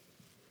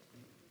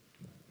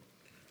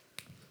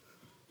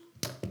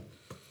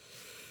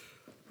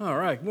All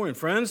right, good morning,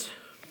 friends.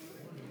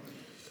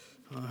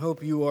 I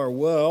hope you are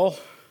well.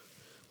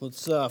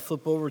 Let's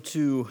flip over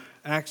to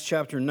Acts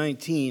chapter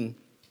 19,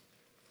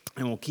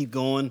 and we'll keep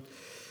going.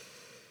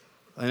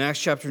 In Acts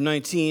chapter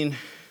 19,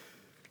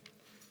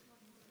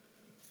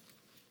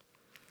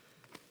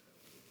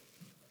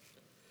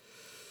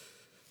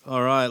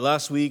 all right,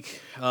 last week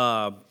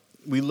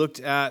we looked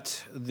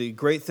at the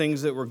great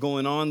things that were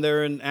going on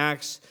there in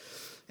Acts,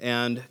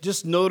 and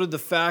just noted the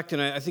fact,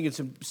 and I think it's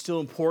still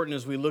important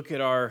as we look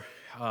at our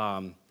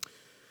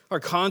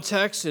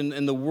context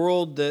and the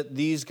world that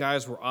these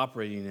guys were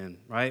operating in,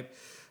 right?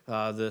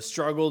 The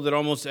struggle that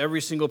almost every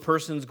single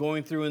person's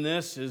going through in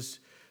this is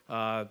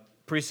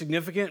pretty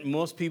significant.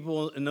 Most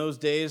people in those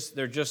days,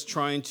 they're just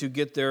trying to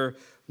get their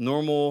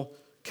normal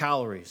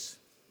calories.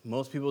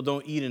 Most people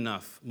don't eat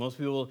enough. Most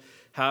people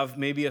have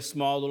maybe a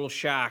small little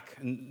shack.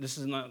 And this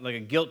is not like a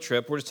guilt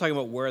trip. We're just talking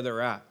about where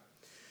they're at.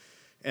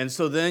 And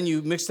so then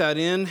you mix that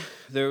in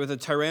there with a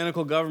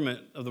tyrannical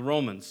government of the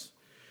Romans.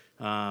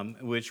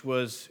 Which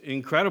was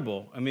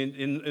incredible. I mean,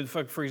 in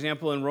fact, for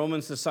example, in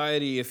Roman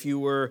society, if you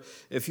were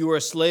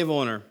a slave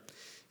owner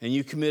and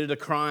you committed a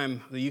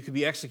crime that you could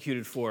be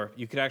executed for,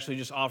 you could actually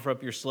just offer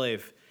up your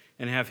slave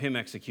and have him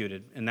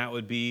executed, and that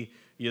would be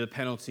the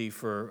penalty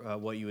for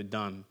what you had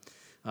done.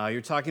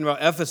 You're talking about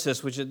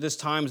Ephesus, which at this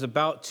time is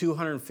about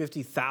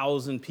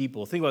 250,000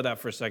 people. Think about that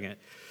for a second.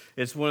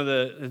 It's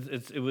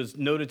it was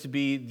noted to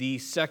be the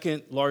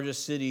second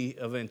largest city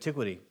of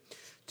antiquity.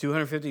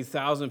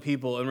 250,000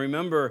 people. And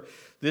remember,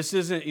 this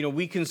isn't,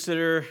 we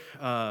consider,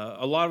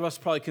 a lot of us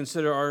probably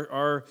consider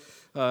our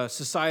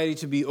society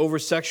to be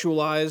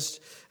over-sexualized,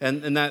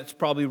 and that's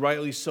probably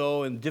rightly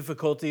so, and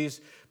difficulties.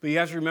 But you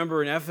have to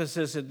remember in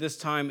Ephesus at this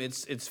time,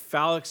 it's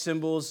phallic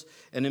symbols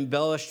and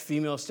embellished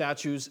female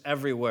statues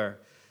everywhere.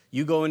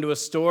 You go into a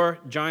store,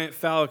 giant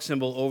phallic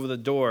symbol over the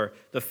door.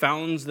 The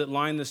fountains that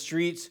line the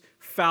streets,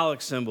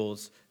 phallic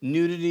symbols.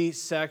 Nudity,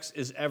 sex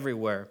is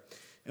everywhere.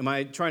 Am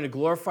I trying to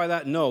glorify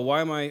that? No. Why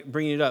am I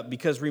bringing it up?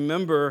 Because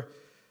remember,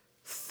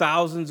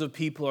 thousands of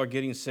people are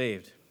getting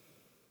saved.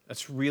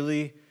 That's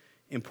really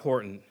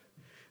important.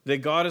 That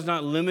God is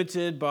not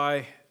limited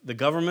by the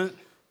government.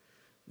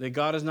 That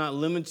God is not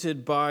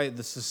limited by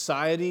the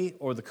society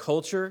or the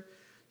culture.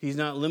 He's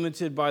not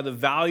limited by the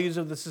values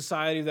of the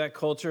society of that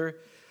culture.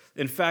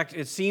 In fact,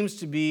 it seems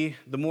to be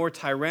the more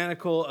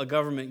tyrannical a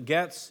government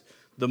gets,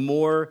 the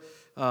more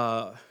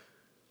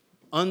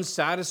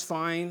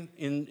unsatisfying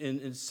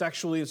in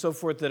sexually and so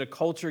forth that a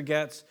culture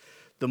gets,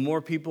 the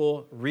more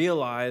people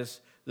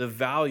realize the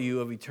value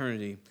of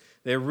eternity.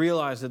 They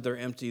realize that they're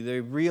empty.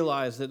 They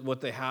realize that what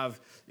they have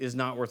is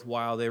not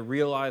worthwhile. They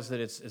realize that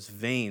it's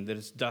vain, that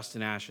it's dust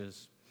and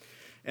ashes.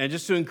 And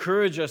just to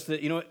encourage us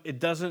that,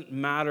 it doesn't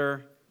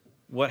matter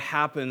what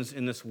happens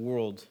in this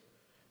world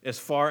as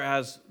far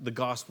as the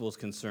gospel is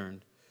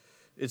concerned.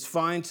 It's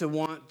fine to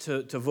want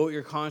to vote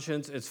your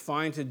conscience. It's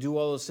fine to do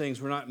all those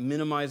things. We're not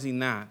minimizing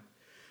that.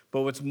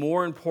 But what's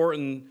more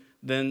important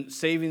than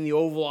saving the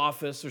Oval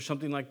Office or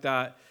something like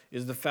that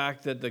is the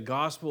fact that the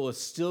gospel is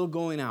still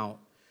going out,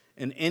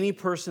 and any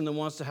person that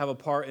wants to have a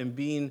part in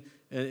being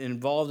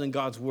involved in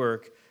God's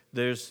work,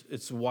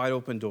 it's wide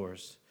open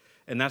doors.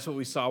 And that's what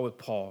we saw with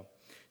Paul.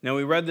 Now,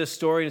 we read this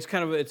story, and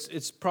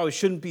it's probably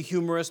shouldn't be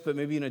humorous, but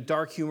maybe in a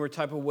dark humor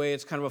type of way.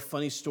 It's kind of a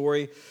funny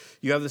story.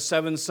 You have the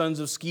 7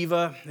 sons of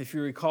Sceva, if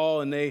you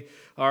recall, and they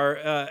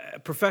are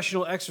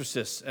professional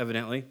exorcists,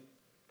 evidently.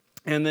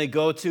 And they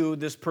go to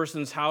this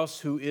person's house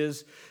who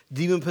is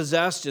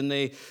demon-possessed, and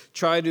they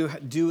try to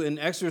do an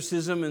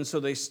exorcism, and so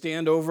they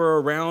stand over,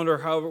 around, or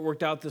however it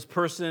worked out, this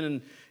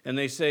person, and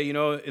they say,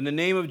 in the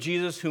name of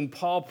Jesus, whom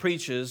Paul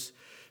preaches,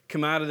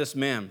 come out of this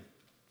man.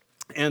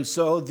 And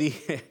so the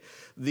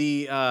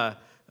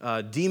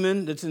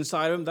demon that's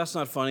inside of him, that's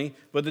not funny,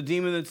 but the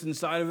demon that's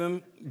inside of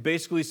him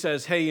basically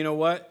says, hey, you know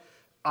what?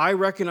 I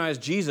recognize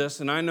Jesus,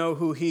 and I know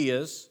who he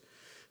is,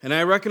 and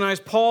I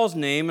recognize Paul's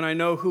name, and I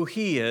know who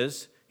he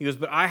is. He goes,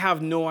 but I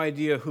have no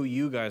idea who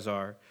you guys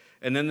are.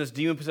 And then this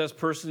demon-possessed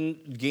person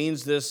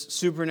gains this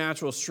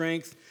supernatural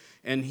strength,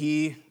 and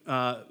he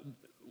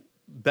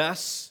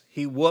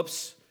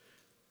whoops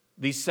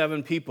these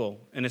 7 people.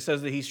 And it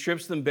says that he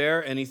strips them bare,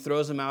 and he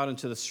throws them out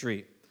into the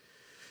street.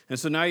 And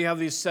so now you have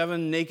these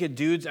 7 naked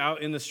dudes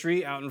out in the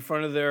street, out in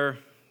front of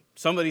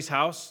somebody's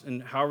house,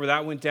 and however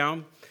that went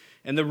down.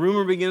 And the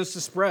rumor begins to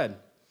spread.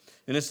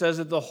 And it says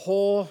that the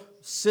whole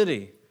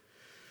city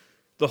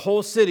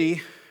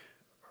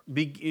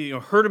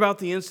heard about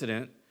the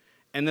incident,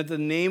 and that the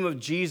name of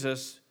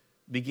Jesus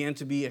began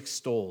to be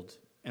extolled.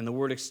 And the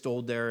word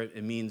extolled there,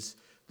 it means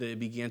that it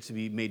began to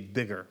be made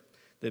bigger,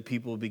 that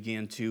people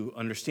began to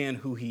understand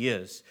who he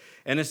is.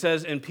 And it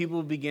says, and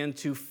people began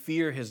to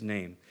fear his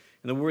name.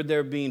 And the word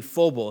there being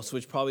phobos,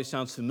 which probably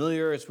sounds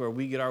familiar. It's where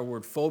we get our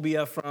word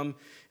phobia from.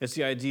 It's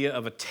the idea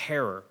of a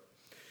terror.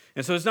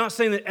 And so it's not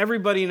saying that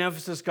everybody in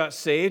Ephesus got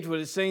saved. What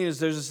it's saying is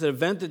there's this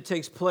event that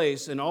takes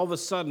place, and all of a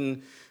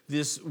sudden,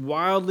 this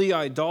wildly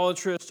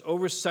idolatrous,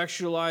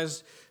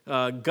 over-sexualized,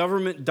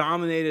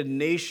 government-dominated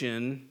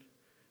nation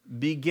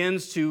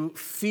begins to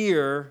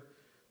fear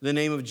the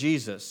name of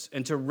Jesus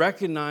and to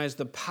recognize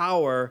the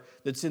power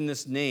that's in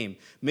this name.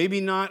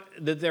 Maybe not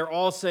that they're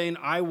all saying,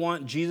 I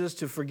want Jesus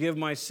to forgive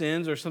my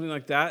sins or something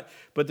like that,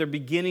 but they're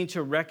beginning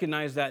to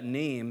recognize that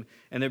name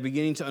and they're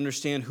beginning to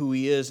understand who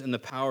he is and the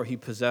power he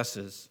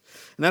possesses.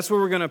 And that's where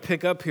we're going to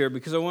pick up here,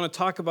 because I want to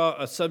talk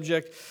about a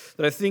subject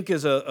that I think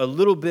is a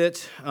little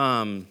bit,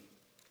 I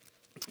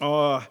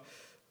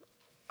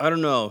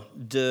don't know,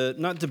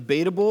 not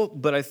debatable,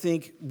 but I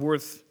think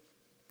worth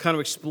kind of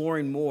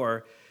exploring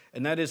more.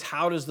 And that is,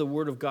 how does the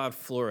Word of God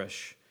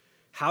flourish?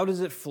 How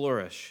does it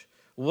flourish?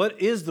 What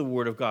is the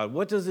Word of God?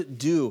 What does it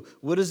do?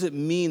 What does it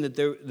mean that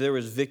there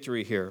is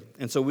victory here?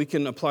 And so we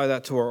can apply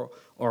that to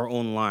our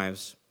own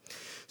lives.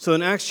 So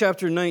in Acts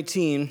chapter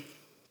 19,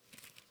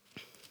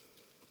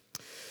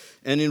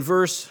 and in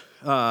verse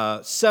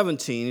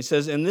 17, he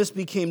says, and this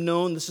became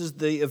known, this is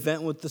the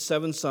event with the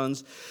 7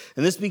 sons,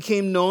 and this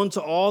became known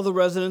to all the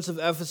residents of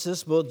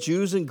Ephesus, both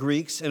Jews and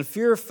Greeks, and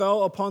fear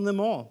fell upon them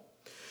all.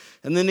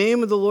 And the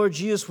name of the Lord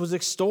Jesus was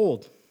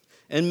extolled,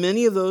 and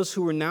many of those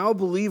who were now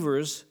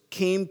believers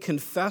came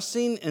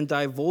confessing and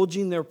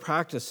divulging their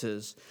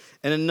practices.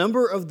 And a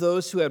number of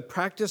those who had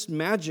practiced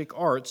magic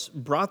arts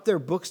brought their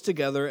books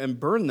together and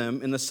burned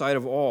them in the sight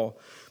of all.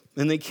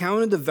 And they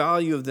counted the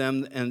value of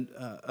them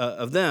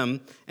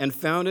and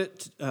found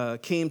it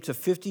came to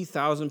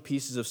 50,000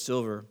 pieces of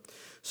silver.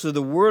 So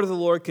the word of the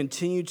Lord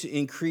continued to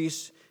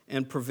increase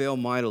and prevail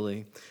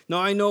mightily. Now,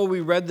 I know we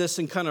read this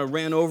and kind of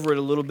ran over it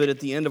a little bit at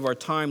the end of our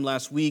time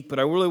last week, but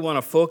I really want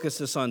to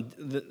focus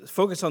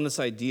on this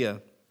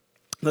idea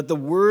that the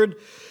word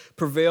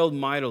prevailed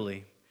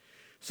mightily.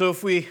 So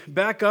if we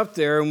back up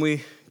there and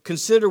we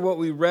consider what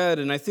we read,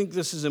 and I think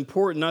this is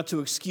important, not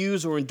to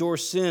excuse or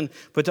endorse sin,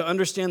 but to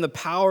understand the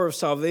power of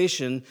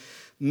salvation.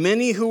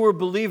 Many who were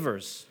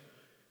believers,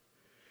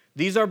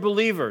 these are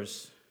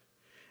believers,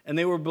 and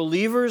they were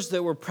believers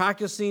that were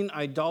practicing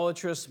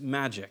idolatrous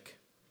magic.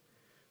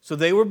 So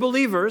they were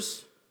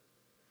believers,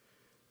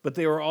 but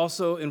they were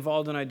also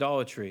involved in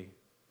idolatry.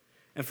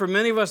 And for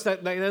many of us,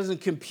 that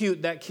doesn't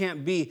compute, that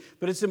can't be.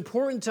 But it's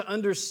important to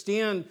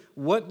understand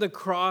what the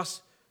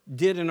cross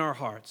did in our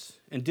hearts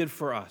and did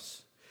for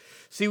us.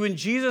 See, when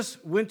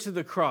Jesus went to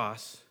the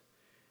cross,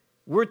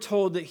 we're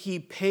told that he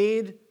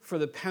paid for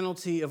the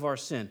penalty of our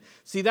sin.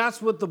 See,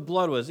 that's what the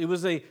blood was. It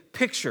was a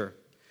picture.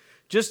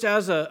 Just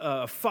as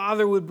a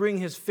father would bring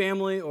his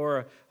family,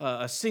 or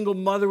a single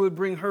mother would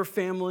bring her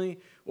family,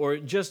 or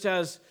just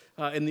as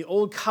in the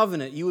old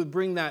covenant, you would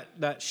bring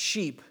that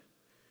sheep,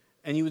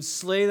 and you would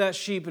slay that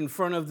sheep in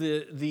front of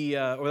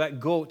or that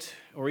goat,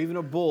 or even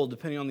a bull,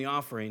 depending on the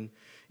offering,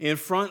 in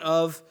front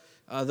of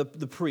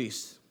the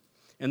priest.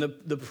 And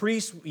the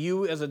priest,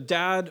 you as a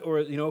dad,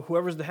 or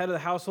whoever's the head of the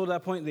household at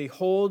that point, they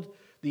hold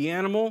the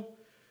animal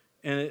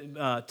and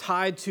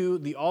tied to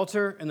the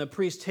altar, and the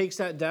priest takes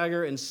that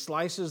dagger and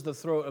slices the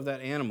throat of that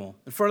animal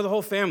in front of the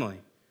whole family.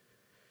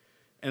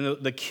 And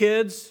the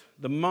kids,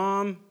 the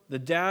mom, the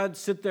dad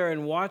sit there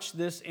and watch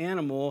this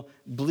animal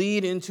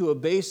bleed into a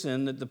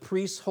basin that the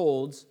priest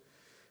holds,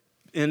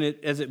 and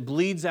as it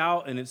bleeds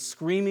out and it's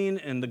screaming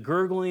and the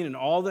gurgling and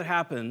all that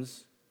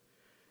happens,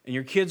 and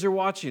your kids are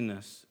watching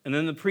this. And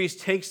then the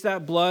priest takes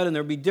that blood, and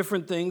there'll be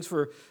different things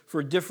for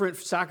different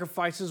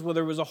sacrifices,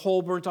 whether it was a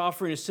whole burnt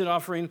offering, a sin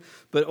offering,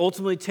 but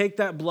ultimately take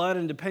that blood,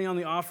 and depending on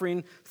the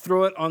offering,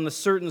 throw it on the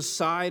certain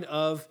side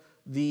of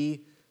the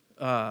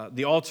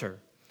altar,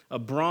 a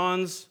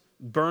bronze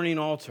burning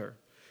altar.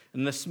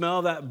 And the smell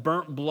of that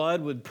burnt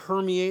blood would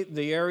permeate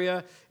the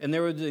area. And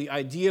the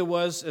idea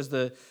was, as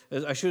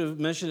I should have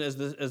mentioned, as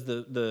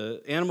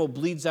the animal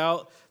bleeds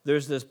out,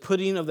 there's this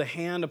putting of the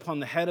hand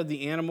upon the head of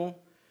the animal.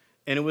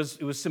 And it was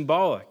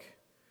symbolic.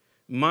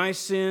 My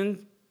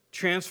sin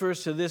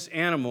transfers to this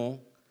animal,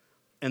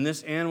 and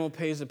this animal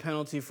pays the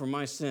penalty for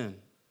my sin.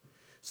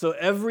 So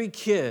every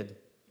kid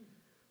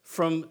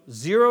from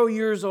 0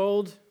 years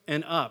old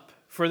and up,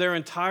 for their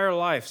entire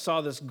life,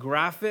 saw this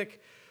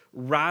graphic,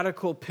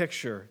 radical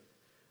picture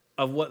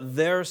of what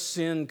their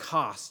sin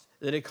cost,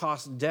 that it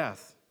cost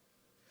death.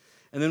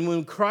 And then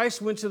when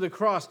Christ went to the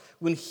cross,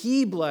 when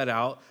he bled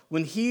out,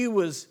 when he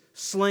was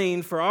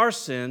slain for our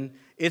sin,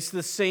 it's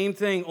the same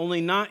thing, only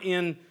not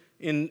in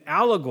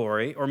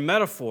allegory or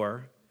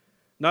metaphor,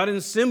 not in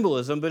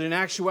symbolism, but in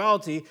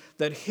actuality,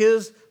 that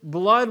his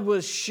blood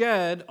was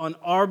shed on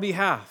our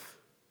behalf.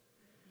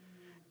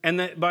 And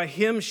that by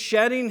him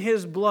shedding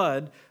his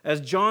blood,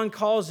 as John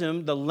calls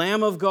him, the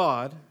Lamb of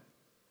God,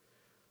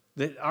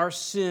 that our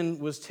sin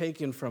was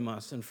taken from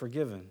us and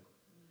forgiven.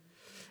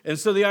 And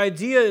so the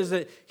idea is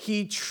that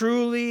he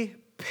truly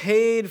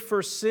paid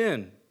for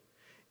sin.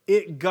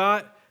 It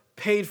got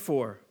paid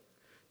for.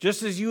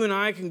 Just as you and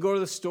I can go to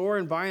the store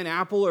and buy an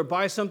apple or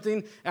buy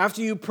something,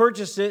 after you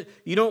purchase it,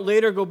 you don't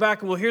later go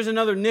back and, well, here's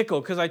another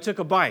nickel because I took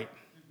a bite.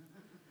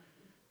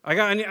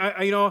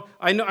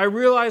 I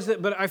realize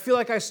that, but I feel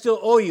like I still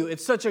owe you.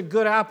 It's such a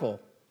good apple.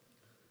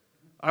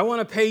 I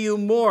want to pay you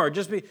more.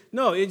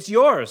 No, it's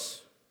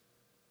yours.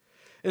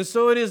 And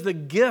so it is the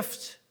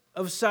gift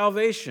of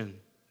salvation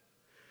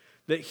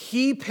that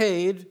he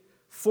paid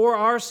for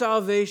our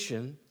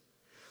salvation,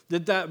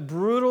 that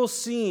brutal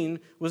scene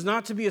was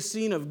not to be a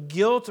scene of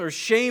guilt or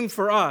shame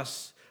for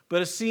us,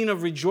 but a scene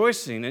of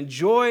rejoicing and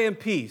joy and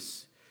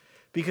peace,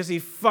 because he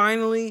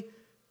finally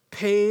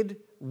paid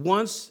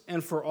once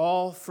and for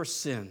all for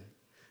sin.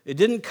 It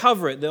didn't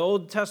cover it. The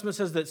Old Testament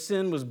says that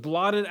sin was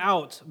blotted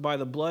out by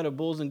the blood of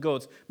bulls and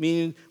goats,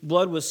 meaning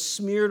blood was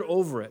smeared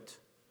over it.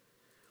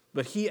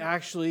 But he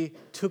actually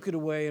took it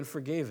away and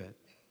forgave it.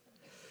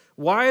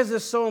 Why is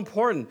this so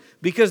important?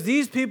 Because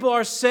these people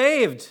are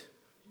saved.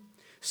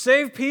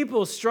 Saved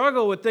people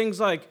struggle with things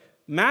like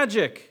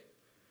magic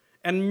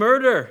and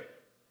murder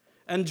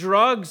and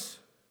drugs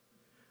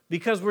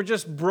because we're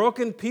just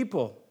broken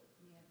people.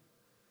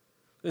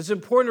 It's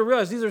important to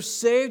realize these are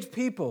saved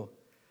people.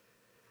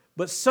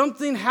 But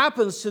something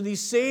happens to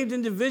these saved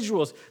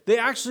individuals. They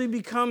actually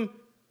become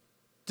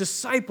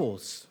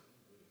disciples.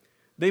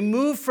 They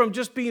move from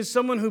just being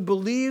someone who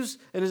believes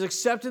and has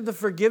accepted the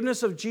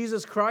forgiveness of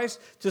Jesus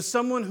Christ to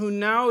someone who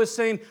now is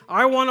saying,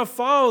 I want to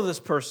follow this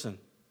person.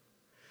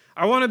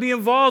 I want to be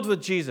involved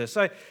with Jesus.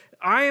 I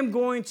am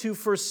going to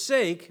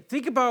forsake.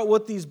 Think about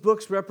what these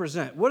books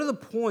represent. What are the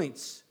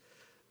points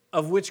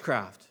of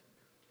witchcraft?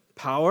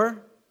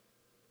 Power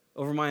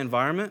over my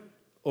environment,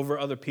 over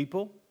other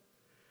people.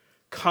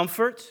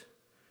 Comfort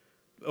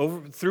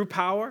through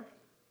power.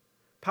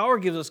 Power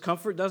gives us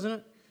comfort, doesn't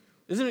it?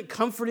 Isn't it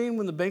comforting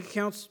when the bank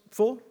account's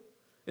full?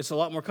 It's a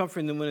lot more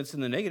comforting than when it's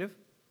in the negative.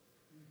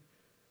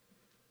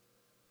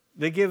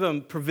 They give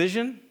them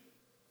provision.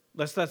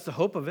 That's the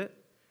hope of it.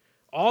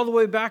 All the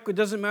way back, it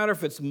doesn't matter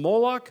if it's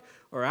Moloch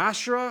or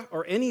Asherah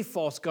or any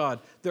false god.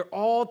 They're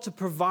all to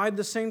provide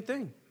the same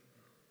thing.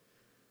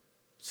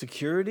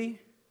 Security,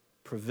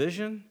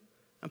 provision,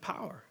 and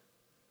power.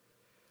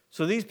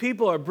 So these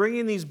people are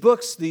bringing these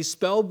books, these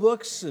spell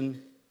books,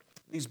 and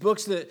these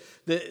books that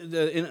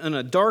in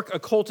a dark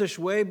occultish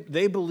way,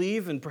 they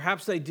believe, and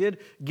perhaps they did,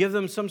 give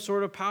them some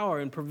sort of power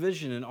and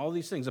provision and all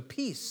these things, a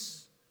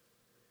peace.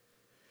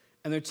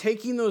 And they're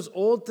taking those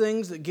old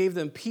things that gave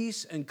them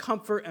peace and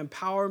comfort and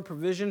power and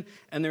provision,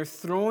 and they're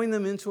throwing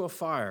them into a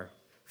fire.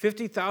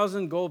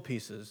 50,000 gold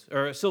pieces,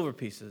 or silver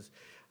pieces.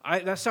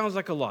 That sounds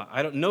like a lot.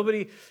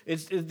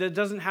 That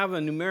doesn't have a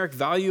numeric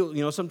value.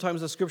 You know,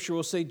 sometimes the scripture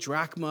will say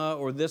drachma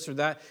or this or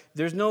that.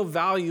 There's no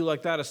value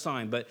like that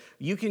assigned, but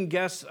you can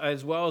guess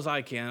as well as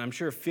I can. I'm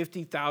sure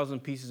 50,000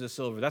 pieces of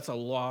silver, that's a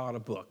lot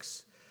of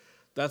books.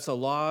 That's a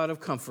lot of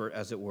comfort,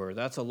 as it were.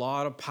 That's a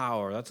lot of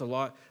power. That's a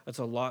lot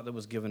that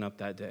was given up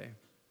that day.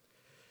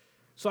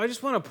 So I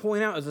just want to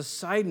point out as a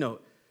side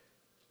note,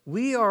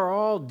 we are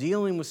all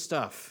dealing with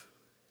stuff,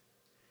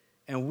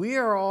 and we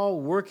are all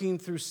working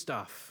through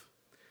stuff.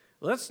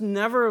 Let's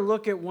never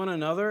look at one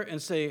another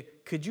and say,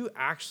 could you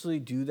actually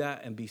do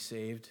that and be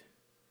saved?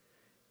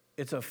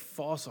 It's a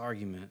false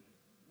argument.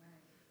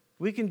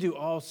 We can do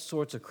all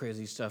sorts of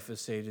crazy stuff as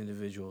saved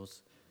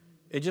individuals.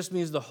 It just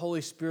means the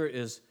Holy Spirit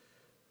is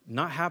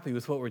not happy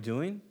with what we're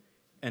doing,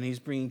 and he's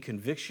bringing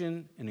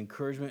conviction and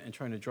encouragement and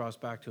trying to draw us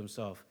back to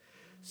himself.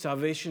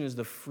 Salvation is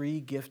the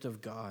free gift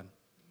of God,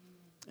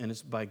 and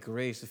it's by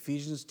grace.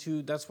 Ephesians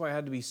 2, that's why I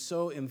had to be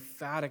so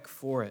emphatic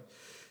for it.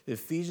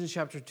 Ephesians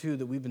chapter 2,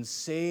 that we've been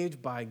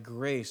saved by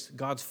grace,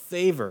 God's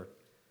favor,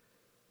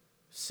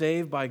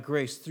 saved by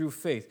grace through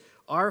faith.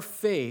 Our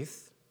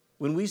faith,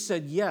 when we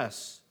said,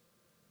 yes,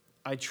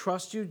 I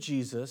trust you,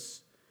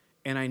 Jesus,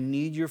 and I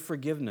need your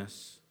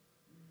forgiveness,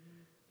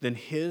 then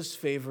his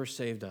favor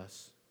saved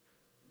us.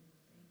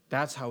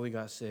 That's how we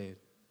got saved.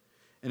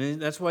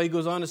 And that's why he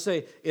goes on to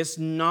say, it's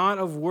not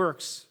of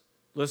works,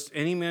 lest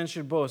any man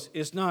should boast.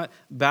 It's not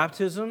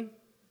baptism.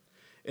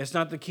 It's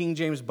not the King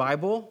James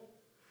Bible.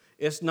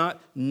 It's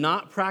not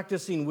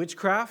practicing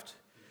witchcraft.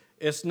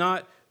 It's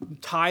not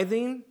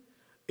tithing.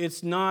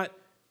 It's not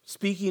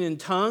speaking in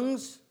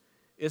tongues.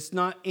 It's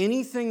not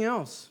anything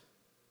else.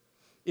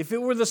 If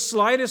it were the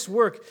slightest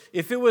work,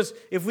 if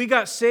we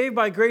got saved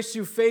by grace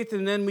through faith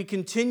and then we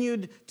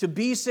continued to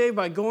be saved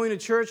by going to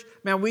church,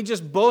 man, we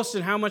just boast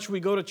in how much we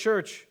go to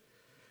church.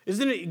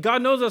 Isn't it?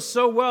 God knows us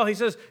so well. He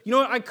says, you know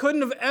what? I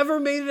couldn't have ever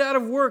made it out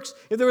of works.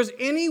 If there was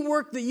any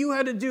work that you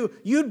had to do,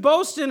 you'd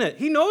boast in it.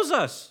 He knows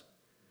us.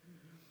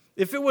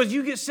 If it was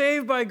you get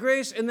saved by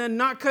grace and then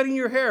not cutting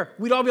your hair,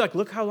 we'd all be like,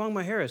 look how long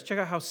my hair is. Check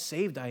out how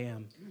saved I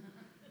am.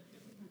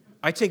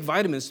 I take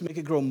vitamins to make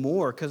it grow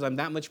more because I'm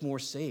that much more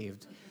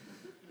saved.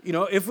 You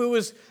know, if it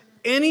was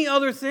any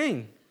other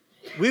thing,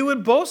 we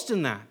would boast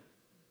in that.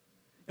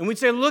 And we'd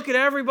say, look at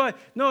everybody.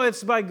 No,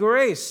 it's by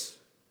grace.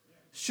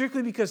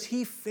 Strictly because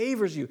he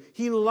favors you.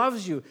 He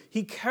loves you.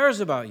 He cares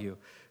about you.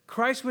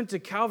 Christ went to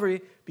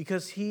Calvary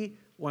because he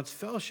wants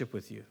fellowship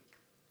with you.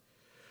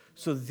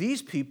 So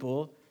these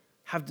people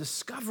have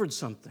discovered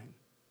something.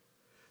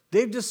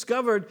 They've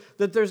discovered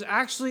that there's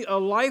actually a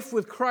life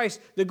with Christ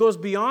that goes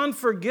beyond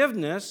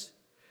forgiveness,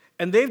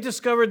 and they've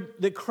discovered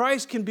that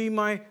Christ can be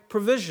my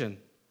provision,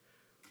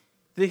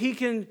 that he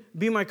can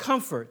be my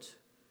comfort,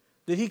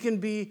 that he can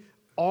be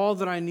all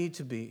that I need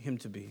him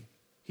to be.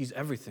 He's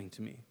everything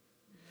to me.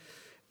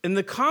 And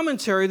the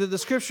commentary that the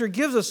scripture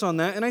gives us on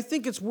that, and I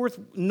think it's worth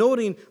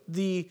noting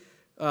the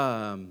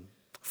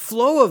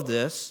flow of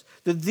this,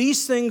 that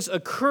these things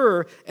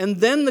occur, and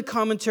then the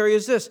commentary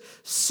is this: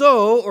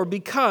 so, or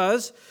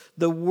because,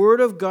 the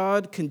word of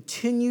God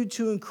continued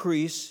to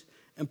increase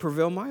and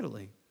prevail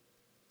mightily.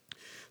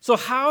 So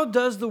how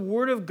does the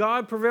word of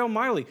God prevail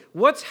mightily?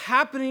 What's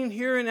happening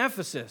here in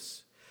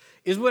Ephesus?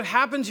 Is what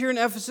happens here in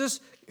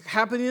Ephesus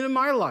happening in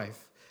my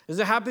life? Is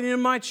it happening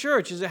in my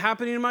church? Is it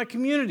happening in my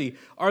community?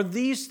 Are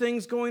these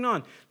things going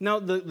on? Now,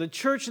 the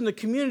church and the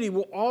community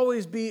will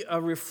always be a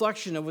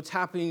reflection of what's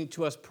happening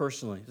to us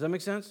personally. Does that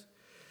make sense?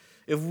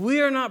 If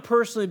we are not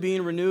personally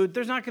being renewed,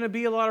 there's not going to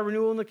be a lot of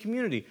renewal in the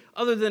community,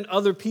 other than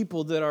other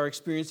people that are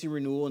experiencing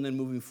renewal and then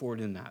moving forward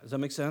in that. Does that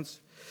make sense?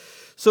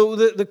 So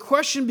the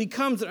question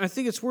becomes, and I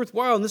think it's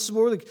worthwhile, and this is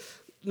where,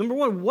 number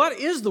one, what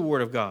is the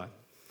Word of God?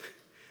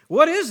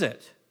 What is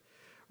it?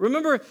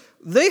 Remember,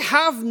 they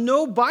have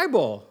no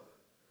Bible.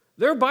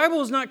 Their Bible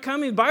is not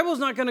coming. The Bible is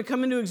not going to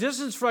come into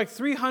existence for like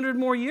 300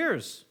 more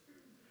years.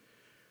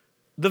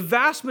 The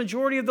vast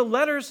majority of the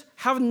letters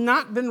have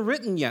not been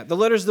written yet. The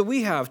letters that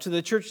we have to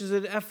the churches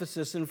at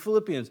Ephesus and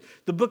Philippians.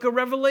 The book of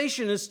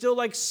Revelation is still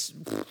like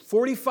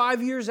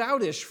 45 years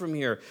out-ish from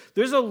here.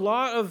 There's a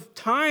lot of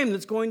time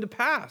that's going to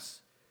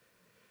pass.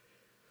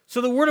 So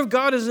the Word of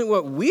God isn't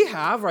what we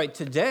have right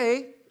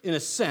today, in a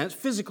sense,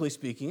 physically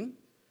speaking.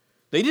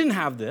 They didn't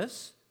have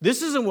this.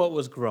 This isn't what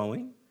was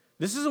growing.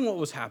 This isn't what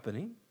was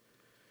happening.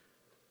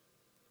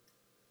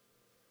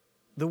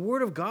 The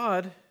Word of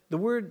God, the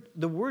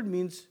word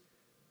means,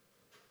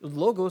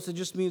 logos, it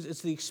just means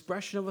it's the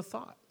expression of a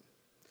thought.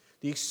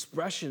 The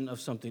expression of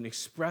something.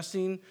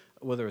 Expressing,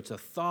 whether it's a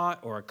thought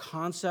or a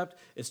concept,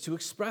 is to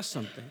express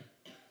something.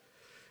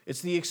 It's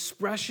the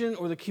expression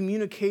or the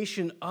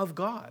communication of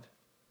God.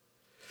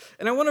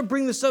 And I want to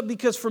bring this up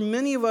because for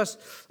many of us,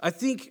 I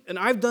think, and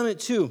I've done it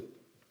too,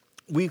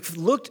 we've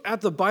looked at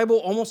the Bible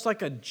almost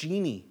like a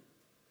genie.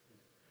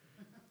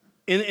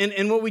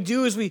 And what we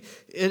do is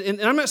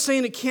and I'm not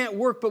saying it can't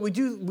work, but we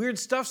do weird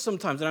stuff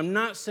sometimes, and I'm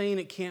not saying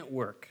it can't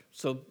work.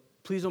 So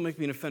please don't make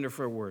me an offender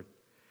for a word.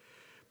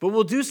 But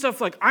we'll do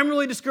stuff like, I'm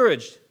really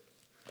discouraged.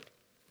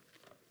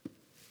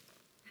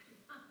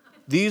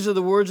 These are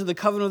the words of the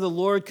covenant of the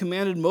Lord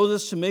commanded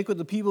Moses to make with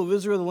the people of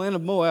Israel, the land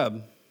of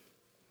Moab.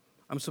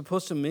 I'm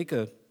supposed to make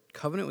a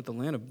covenant with the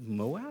land of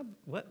Moab?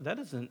 What? That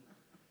doesn't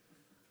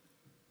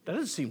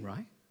seem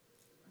right.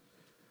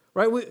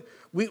 Right? We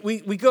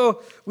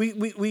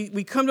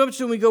come up to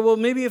it and we go, well,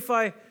 maybe if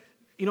I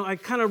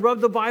kind of rub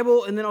the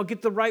Bible and then I'll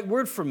get the right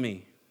word from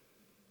me.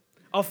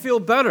 I'll feel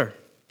better.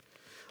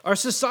 Our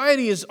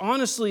society is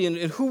honestly, and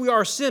who we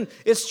are, sin,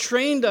 it's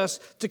trained us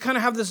to kind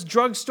of have this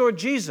drugstore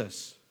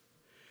Jesus.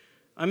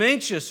 I'm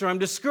anxious or I'm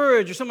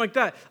discouraged or something like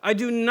that. I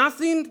do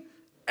nothing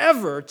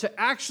ever to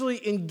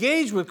actually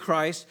engage with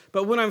Christ,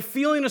 but when I'm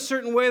feeling a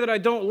certain way that I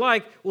don't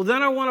like, well,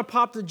 then I want to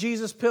pop the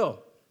Jesus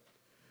pill.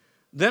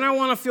 Then I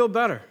want to feel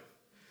better.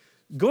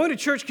 Going to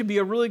church can be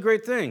a really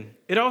great thing.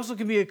 It also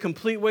can be a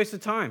complete waste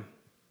of time.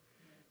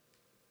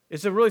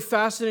 It's a really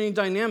fascinating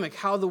dynamic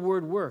how the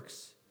Word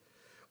works.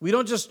 We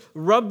don't just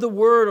rub the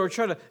Word or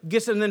try to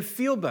get it and then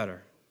feel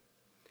better.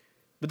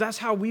 But that's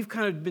how we've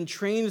kind of been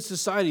trained in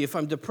society. If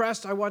I'm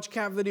depressed, I watch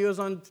cat videos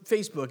on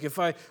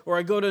Facebook. Or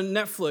I go to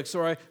Netflix,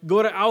 or I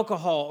go to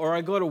alcohol, or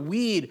I go to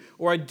weed,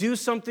 or I do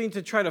something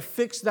to try to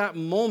fix that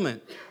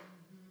moment,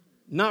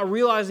 not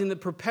realizing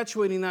that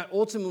perpetuating that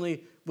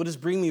ultimately will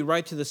just bring me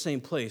right to the same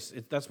place.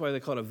 That's why they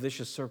call it a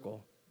vicious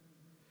circle.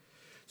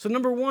 So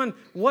number one,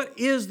 what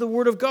is the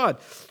Word of God?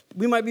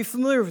 We might be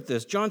familiar with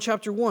this. John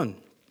chapter 1.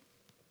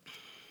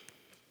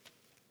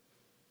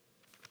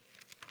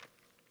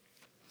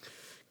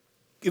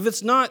 If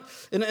it's not,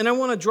 and I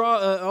want to draw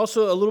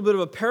also a little bit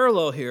of a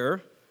parallel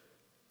here.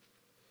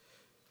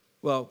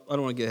 Well, I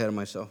don't want to get ahead of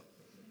myself.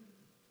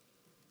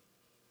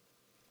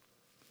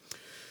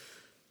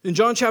 In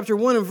John chapter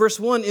 1 and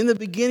verse 1, in the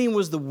beginning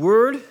was the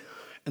Word,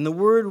 and the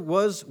Word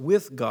was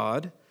with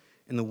God,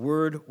 and the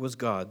Word was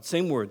God.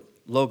 Same word,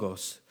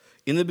 logos.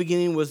 In the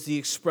beginning was the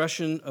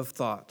expression of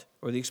thought,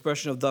 or the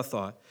expression of the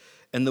thought.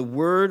 And the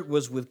Word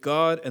was with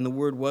God, and the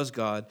Word was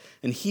God.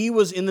 And He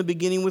was in the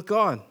beginning with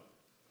God.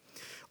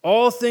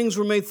 All things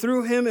were made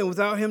through Him, and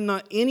without Him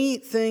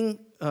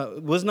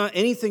was not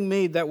anything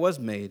made that was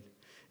made.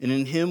 And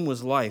in Him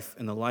was life,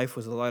 and the life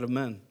was the light of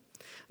men.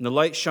 And the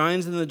light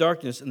shines in the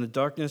darkness, and the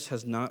darkness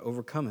has not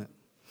overcome it.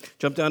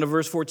 Jump down to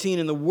verse 14.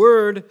 And the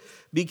Word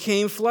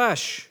became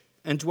flesh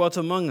and dwelt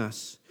among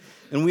us.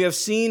 And we have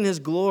seen His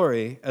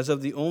glory as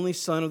of the only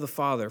Son of the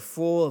Father,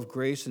 full of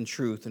grace and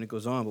truth. And it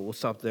goes on, but we'll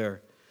stop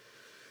there.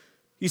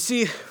 You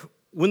see,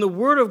 when the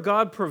Word of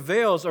God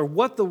prevails, or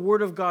what the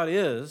Word of God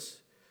is,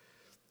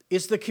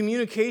 it's the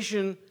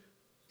communication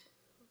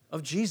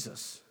of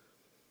Jesus.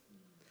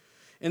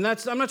 And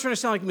I'm not trying to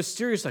sound like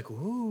mysterious, like,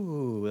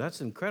 ooh,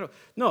 that's incredible.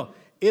 No,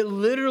 it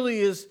literally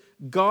is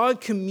God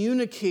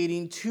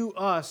communicating to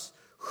us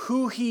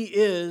who He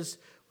is,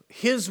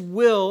 His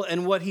will,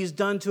 and what He's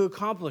done to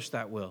accomplish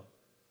that will.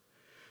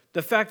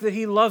 The fact that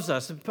He loves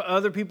us.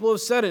 Other people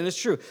have said it, and it's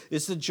true.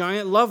 It's a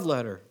giant love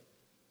letter.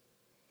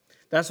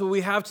 That's what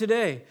we have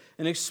today.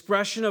 An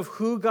expression of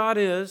who God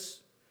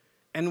is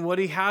and what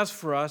he has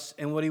for us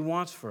and what he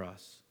wants for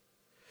us.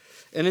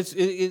 And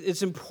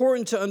it's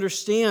important to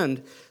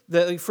understand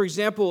that, like, for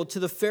example, to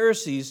the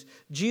Pharisees,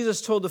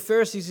 Jesus told the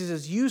Pharisees, he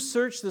says, you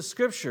search the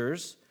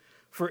scriptures,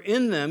 for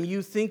in them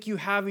you think you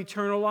have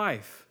eternal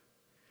life.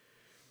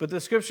 But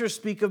the scriptures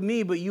speak of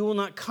me, but you will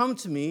not come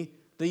to me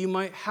that you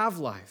might have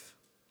life.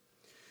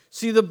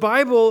 See, the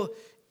Bible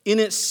in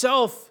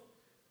itself,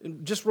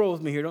 just roll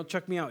with me here, don't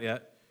check me out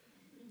yet.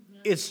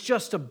 It's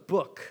just a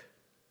book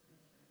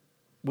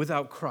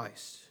without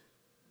Christ.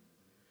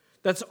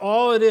 That's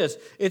all it is.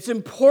 It's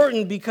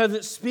important because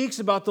it speaks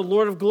about the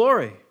Lord of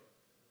glory.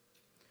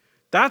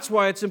 That's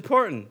why it's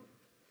important.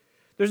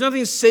 There's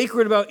nothing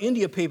sacred about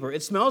India paper.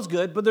 It smells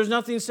good, but there's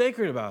nothing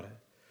sacred about it.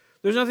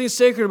 There's nothing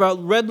sacred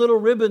about red little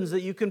ribbons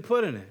that you can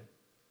put in it.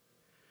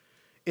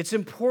 It's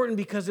important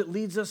because it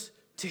leads us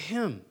to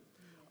Him,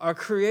 our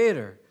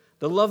Creator,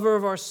 the lover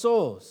of our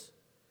souls,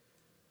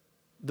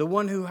 the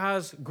one who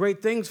has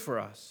great things for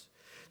us.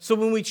 So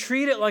when we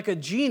treat it like a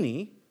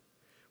genie,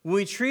 when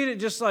we treat it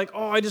just like,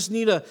 oh, I just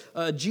need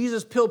a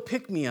Jesus pill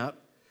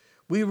pick-me-up,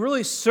 we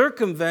really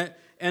circumvent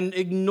and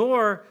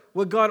ignore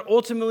what God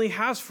ultimately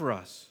has for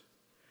us.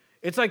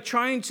 It's like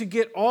trying to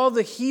get all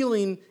the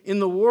healing in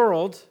the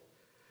world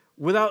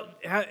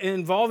without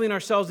involving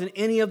ourselves in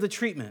any of the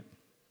treatment.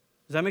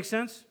 Does that make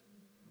sense?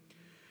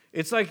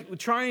 It's like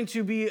trying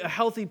to be a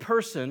healthy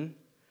person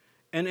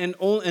and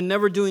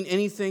never doing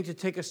anything to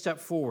take a step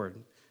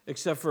forward,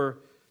 except for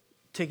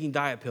taking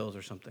diet pills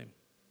or something,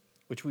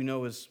 which we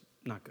know is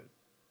not good.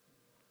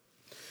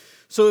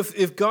 So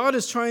if God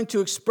is trying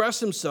to express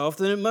Himself,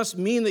 then it must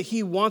mean that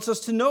He wants us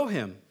to know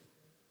Him.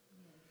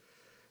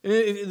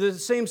 And the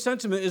same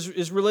sentiment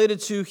is related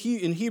to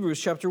in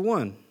Hebrews chapter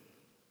 1.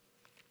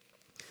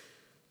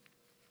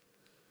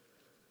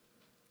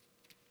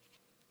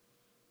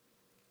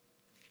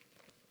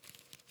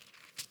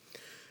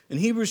 In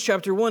Hebrews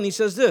chapter 1, he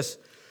says this,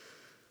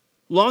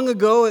 long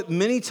ago, at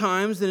many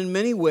times and in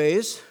many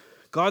ways,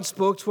 God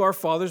spoke to our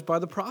fathers by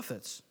the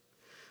prophets.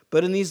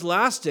 But in these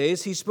last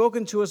days, He's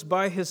spoken to us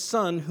by His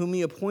Son, whom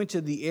He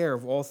appointed the heir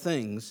of all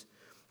things,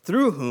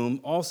 through whom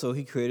also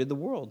He created the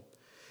world.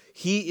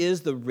 He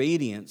is the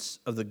radiance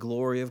of the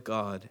glory of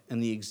God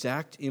and the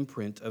exact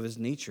imprint of His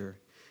nature,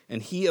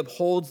 and He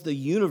upholds the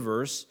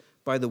universe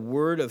by the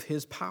word of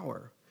His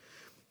power.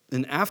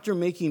 And after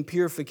making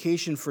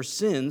purification for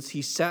sins,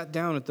 He sat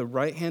down at the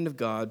right hand of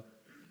God,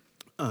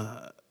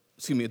 at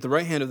the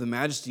right hand of the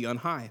Majesty on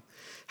high,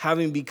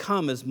 having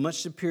become as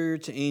much superior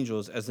to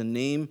angels as the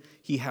name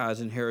He has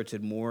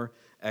inherited more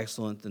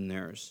excellent than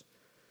theirs.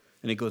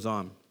 And it goes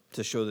on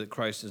to show that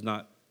Christ is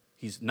not,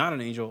 He's not an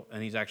angel,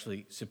 and He's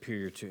actually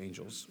superior to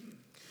angels.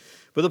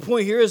 But the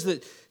point here is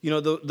that,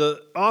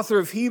 the author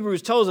of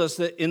Hebrews tells us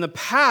that in the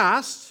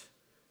past,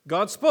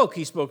 God spoke.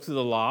 He spoke through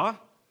the law.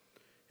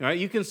 Right?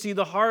 You can see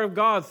the heart of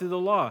God through the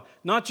law.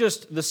 Not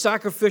just the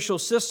sacrificial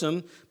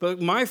system,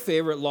 but my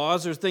favorite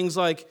laws are things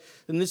like,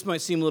 and this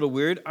might seem a little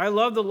weird, I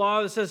love the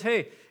law that says,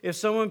 hey, if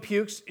someone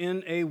pukes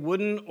in a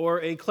wooden or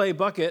a clay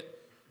bucket,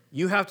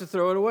 you have to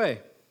throw it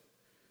away.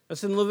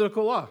 That's in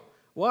Levitical law.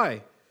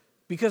 Why?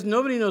 Because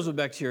nobody knows what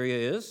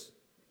bacteria is.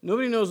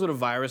 Nobody knows what a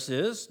virus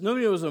is.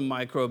 Nobody knows what a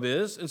microbe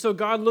is. And so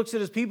God looks at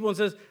His people and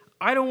says,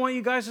 I don't want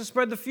you guys to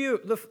spread the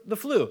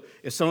flu.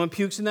 If someone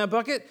pukes in that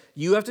bucket,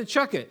 you have to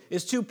chuck it.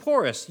 It's too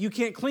porous. You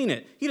can't clean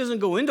it. He doesn't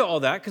go into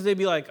all that because they'd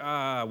be like,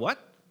 what?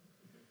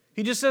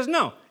 He just says,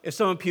 no. If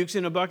someone pukes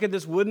in a bucket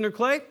that's wooden or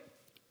clay,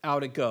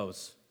 out it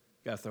goes.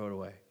 You got to throw it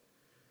away.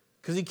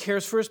 Because He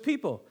cares for His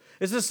people.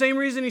 It's the same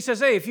reason He says,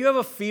 hey, if you have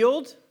a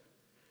field,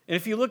 and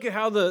if you look at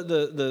how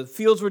the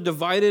fields were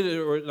divided,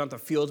 or not the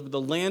fields, but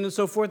the land and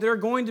so forth, there are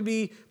going to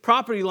be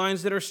property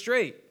lines that are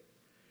straight.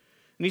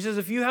 And He says,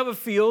 if you have a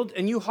field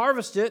and you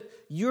harvest it,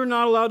 you're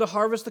not allowed to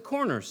harvest the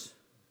corners.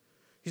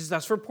 He says,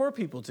 that's for poor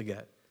people to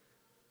get.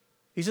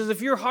 He says,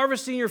 if you're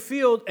harvesting your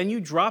field and you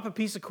drop a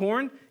piece of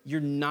corn,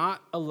 you're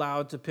not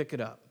allowed to pick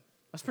it up.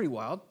 That's pretty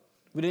wild.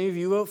 Would any of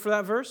you vote for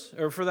that verse,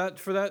 or for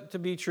that to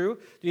be true?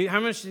 How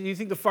much do you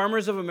think the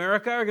farmers of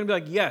America are going to be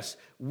like, yes,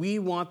 we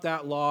want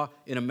that law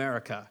in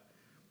America?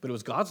 But it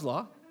was God's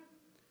law.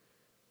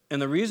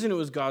 And the reason it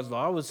was God's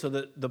law was so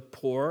that the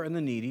poor and the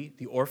needy,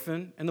 the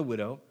orphan and the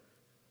widow,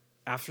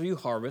 after you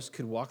harvest,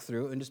 could walk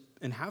through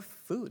and have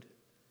food.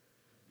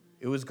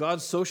 It was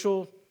God's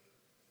social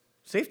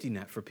safety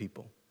net for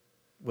people.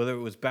 Whether it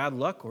was bad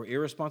luck or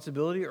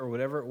irresponsibility or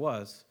whatever it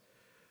was,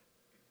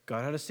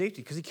 God had a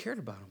safety because He cared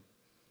about them.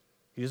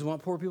 He doesn't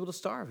want poor people to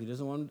starve. He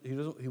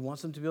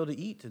wants them to be able to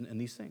eat and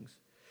these things.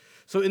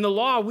 So in the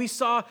law, we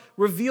saw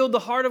revealed the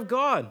heart of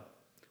God.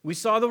 We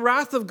saw the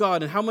wrath of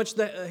God and how much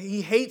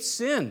He hates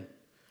sin.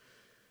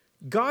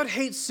 God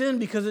hates sin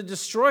because it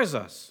destroys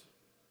us.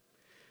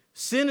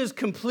 Sin is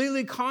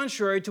completely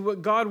contrary to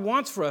what God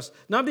wants for us.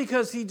 Not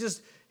because He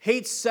just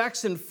hates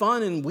sex and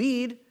fun and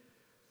weed,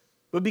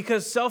 but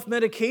because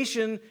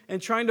self-medication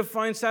and trying to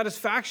find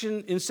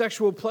satisfaction in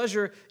sexual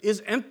pleasure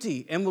is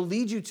empty and will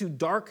lead you to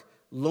dark,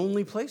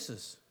 lonely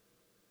places.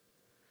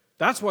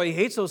 That's why He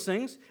hates those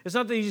things. It's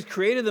not that He just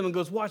created them and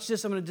goes, watch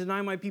this, I'm going to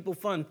deny my people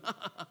fun.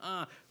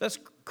 That's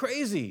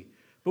crazy.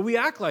 But we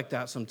act like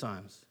that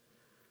sometimes.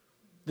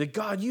 That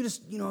God, you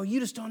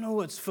just don't know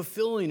what's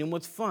fulfilling and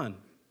what's fun.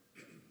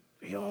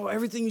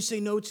 Everything you say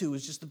no to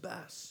is just the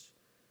best.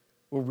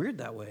 We're weird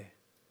that way.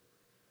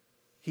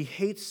 He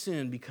hates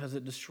sin because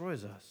it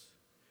destroys us.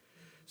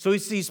 So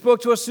he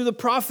spoke to us through the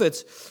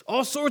prophets,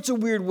 all sorts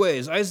of weird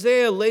ways.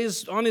 Isaiah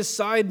lays on his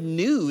side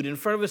nude in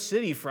front of a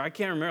city for, I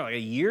can't remember, like a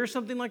year or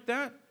something like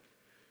that.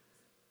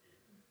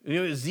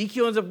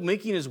 Ezekiel ends up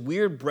making his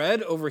weird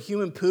bread over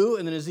human poo,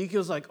 and then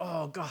Ezekiel's like,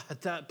 oh, God,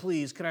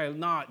 please, can I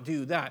not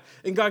do that?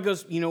 And God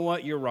goes, you know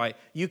what, you're right.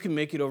 You can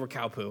make it over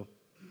cow poo.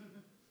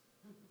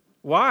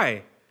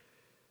 Why?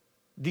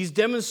 These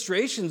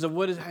demonstrations of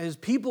what his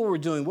people were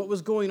doing, what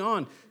was going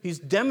on. He's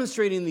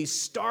demonstrating these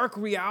stark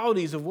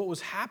realities of what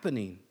was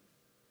happening.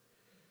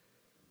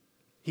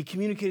 He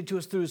communicated to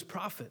us through his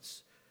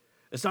prophets.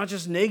 It's not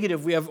just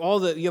negative. You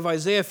have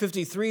Isaiah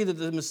 53, that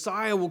the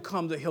Messiah will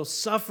come, that he'll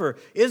suffer.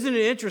 Isn't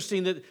it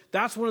interesting that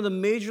that's one of the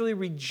majorly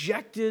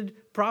rejected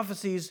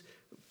prophecies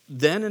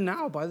then and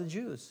now by the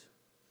Jews?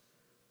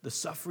 The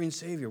suffering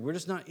Savior. We're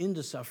just not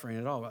into suffering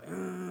at all.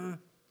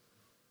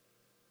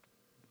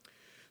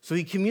 So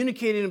he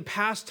communicated in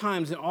past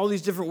times in all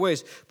these different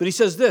ways. But he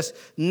says this,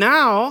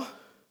 now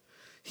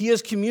he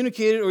has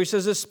communicated, or he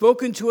says this,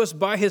 spoken to us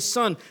by his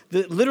Son.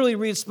 That literally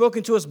reads,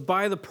 spoken to us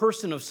by the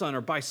person of Son,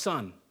 or by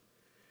Son.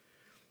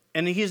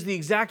 And he is the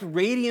exact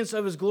radiance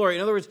of his glory.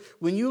 In other words,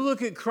 when you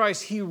look at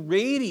Christ, he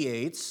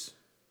radiates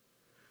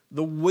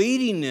the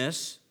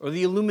weightiness or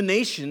the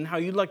illumination, how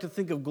you'd like to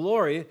think of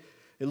glory.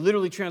 It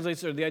literally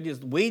translates, or the idea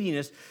is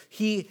weightiness.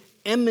 He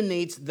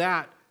emanates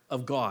that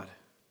of God,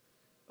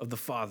 of the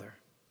Father.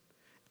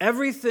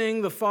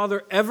 Everything the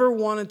Father ever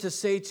wanted to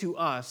say to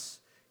us,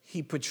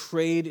 he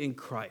portrayed in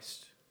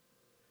Christ.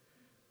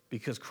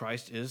 Because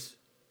Christ is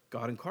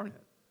God incarnate.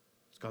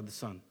 It's God the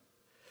Son.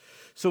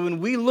 So when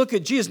we look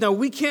at Jesus, now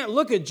we can't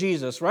look at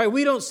Jesus, right?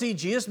 We don't see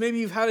Jesus. Maybe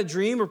you've had a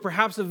dream or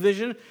perhaps a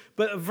vision,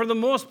 but for the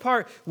most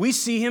part, we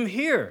see him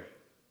here.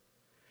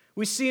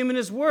 We see him in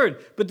his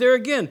word. But there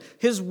again,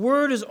 his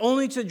word is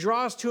only to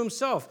draw us to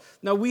himself.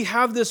 Now we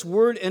have this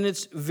word and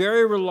it's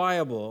very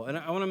reliable. And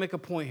I want to make a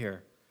point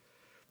here.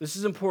 This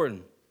is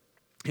important.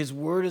 His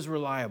word is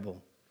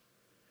reliable.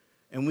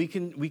 And we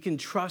can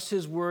trust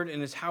his word,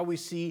 and it's how we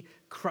see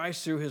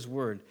Christ through his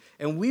word.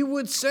 And we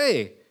would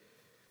say,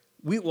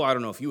 I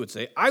don't know if you would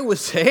say, I would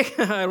say,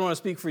 I don't want to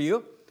speak for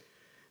you,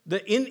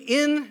 that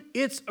in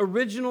its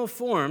original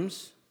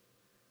forms,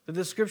 that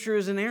the scripture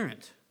is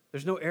inerrant.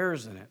 There's no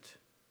errors in it.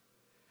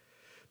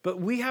 But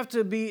we have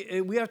to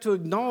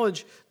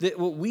acknowledge that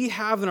what we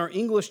have in our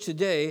English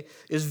today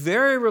is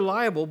very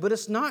reliable, but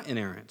it's not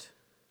inerrant.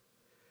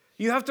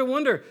 You have to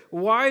wonder,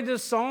 why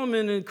does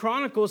Solomon in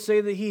Chronicles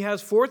say that he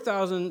has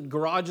 4,000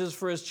 garages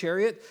for his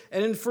chariot,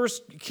 and in 1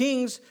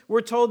 Kings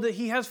we're told that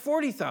he has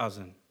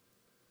 40,000?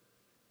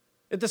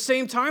 At the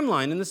same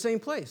timeline, in the same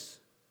place.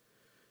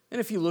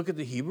 And if you look at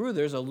the Hebrew,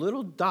 there's a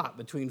little dot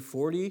between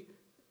 40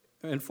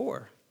 and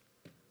 4.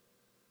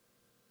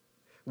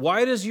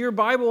 Why does your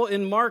Bible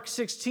in Mark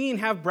 16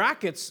 have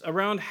brackets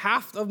around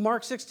half of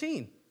Mark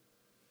 16?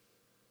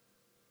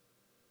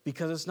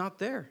 Because it's not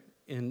there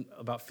in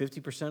about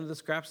 50% of the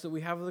scraps that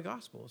we have of the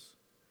Gospels.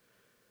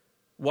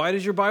 Why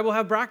does your Bible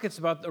have brackets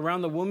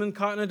around the woman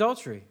caught in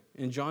adultery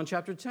in John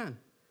chapter 10?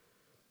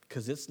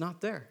 Because it's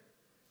not there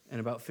in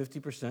about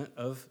 50%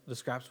 of the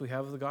scraps we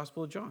have of the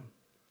Gospel of John.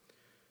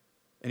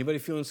 Anybody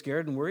feeling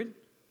scared and worried?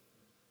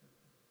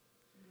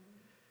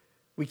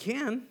 We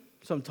can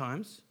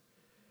sometimes.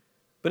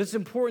 But it's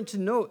important to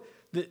note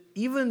that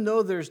even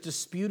though there's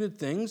disputed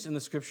things in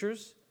the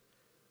Scriptures,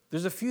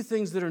 there's a few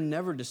things that are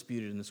never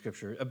disputed in the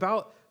Scripture.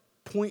 About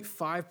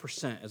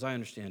 0.5%, as I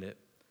understand it,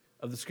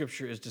 of the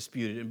Scripture is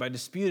disputed. And by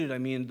disputed, I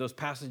mean those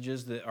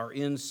passages that are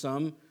in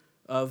some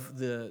of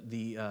the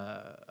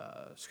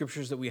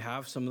Scriptures that we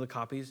have, some of the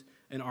copies,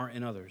 and aren't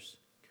in others.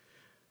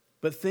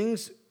 But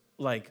things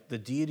like the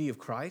deity of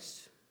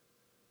Christ,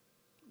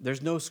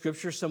 there's no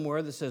Scripture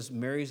somewhere that says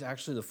Mary's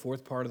actually the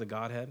fourth part of the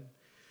Godhead.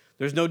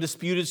 There's no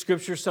disputed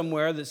Scripture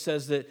somewhere that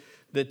says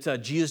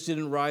that Jesus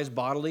didn't rise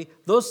bodily.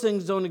 Those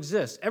things don't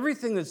exist.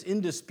 Everything that's in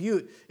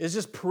dispute is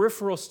just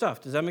peripheral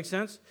stuff. Does that make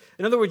sense?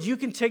 In other words, you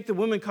can take the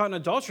woman caught in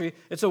adultery.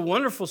 It's a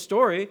wonderful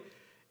story.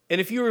 And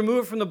if you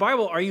remove it from the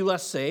Bible, are you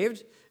less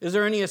saved? Is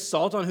there any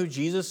assault on who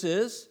Jesus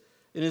is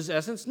in his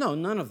essence? No,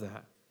 none of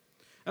that.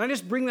 And I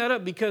just bring that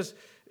up because,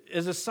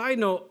 as a side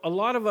note, a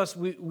lot of us,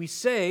 we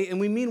say, and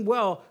we mean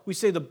well, we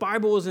say the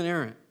Bible is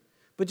inerrant.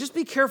 But just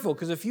be careful,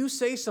 because if you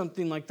say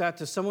something like that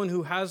to someone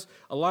who has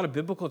a lot of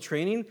biblical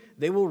training,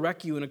 they will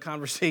wreck you in a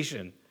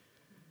conversation.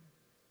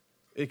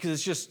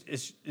 Because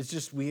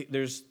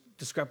there's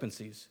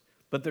discrepancies.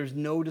 But there's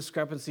no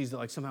discrepancies that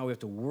like somehow we have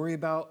to worry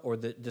about or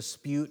that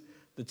dispute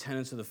the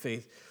tenets of the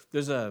faith.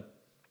 There's a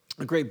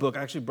great book.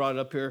 I actually brought it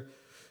up here.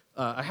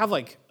 I have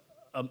I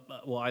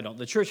don't.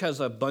 The church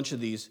has a bunch of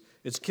these.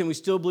 It's Can We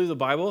Still Believe the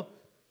Bible?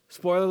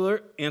 Spoiler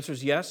alert, answer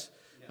is yes.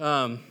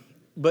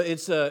 But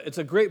it's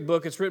a great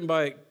book. It's written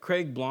by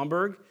Craig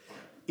Blomberg.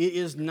 it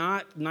is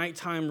not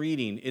nighttime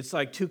reading. It's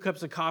like 2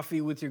 cups of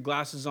coffee with your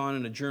glasses on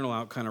and a journal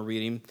out kind of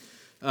reading.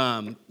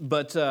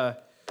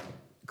 But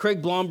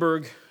Craig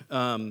Blomberg,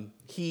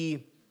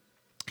 he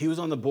was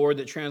on the board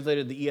that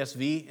translated the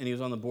ESV, and he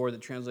was on the board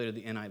that translated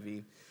the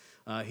NIV.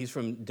 He's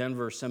from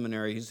Denver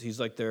Seminary. He's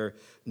like their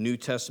New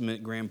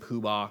Testament grand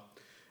poobah.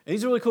 And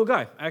he's a really cool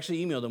guy. I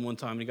actually emailed him one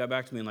time, and he got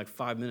back to me in like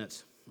 5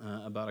 minutes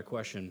about a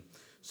question.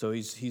 So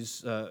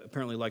he's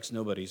apparently likes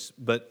nobodies.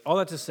 But all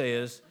that to say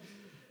is,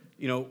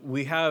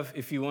 we have,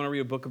 if you want to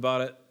read a book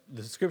about it,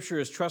 the Scripture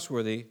is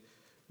trustworthy.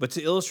 But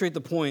to illustrate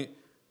the point,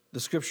 the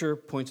Scripture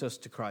points us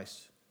to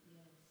Christ,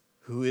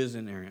 who is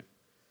inerrant,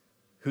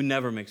 who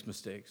never makes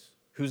mistakes,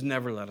 who's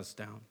never let us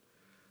down.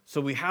 So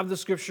we have the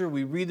Scripture,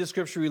 we read the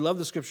Scripture, we love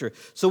the Scripture.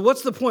 So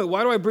what's the point?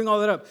 Why do I bring all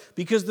that up?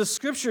 Because the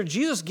Scripture,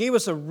 Jesus gave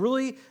us a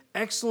really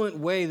excellent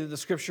way that the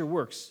Scripture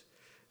works.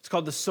 It's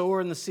called the sower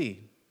and the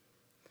seed.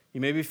 You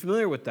may be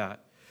familiar with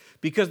that.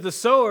 Because the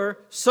sower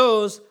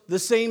sows the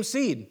same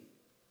seed,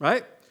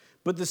 right?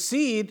 But the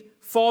seed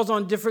falls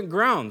on different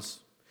grounds.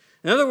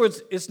 In other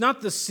words, it's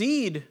not the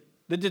seed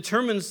that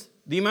determines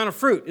the amount of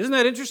fruit. Isn't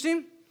that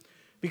interesting?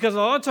 Because a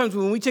lot of times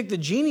when we take the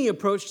genie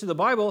approach to the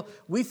Bible,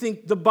 we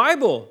think the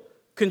Bible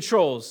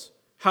controls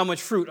how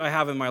much fruit I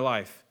have in my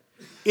life.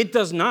 It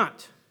does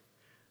not.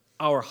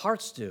 Our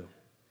hearts do.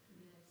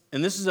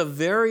 And this is a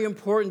very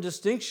important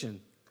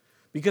distinction.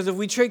 Because if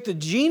we take the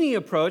genie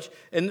approach,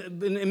 and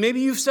maybe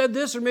you've said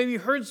this, or maybe you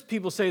heard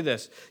people say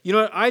this. You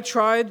know what? I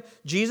tried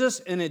Jesus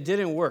and it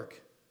didn't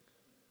work.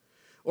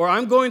 Or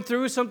I'm going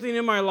through something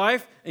in my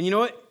life, and you know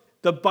what?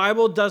 The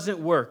Bible doesn't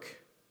work.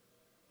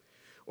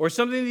 Or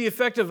something to the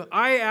effect of,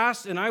 I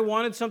asked and I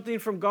wanted something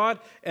from God,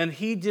 and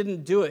He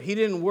didn't do it. He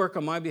didn't work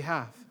on my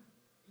behalf.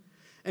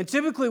 And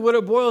typically what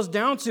it boils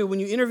down to when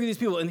you interview these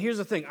people, and here's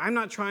the thing, I'm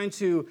not trying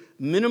to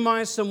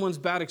minimize someone's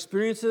bad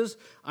experiences.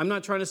 I'm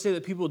not trying to say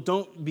that people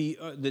don't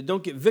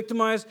get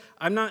victimized.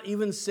 I'm not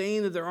even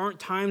saying that there aren't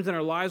times in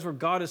our lives where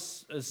God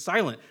is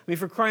silent. I mean,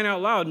 for crying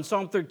out loud, in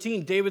Psalm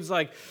 13, David's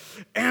like,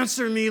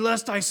 answer me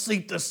lest I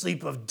sleep the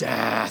sleep of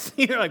death.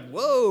 You're like,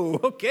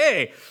 whoa,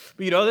 okay.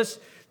 But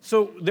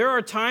so there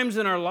are times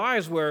in our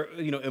lives where,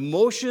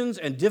 emotions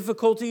and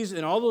difficulties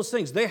and all those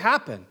things, they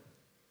happen.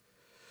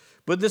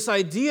 But this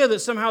idea that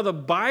somehow the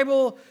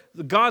Bible,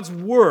 God's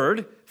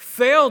Word,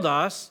 failed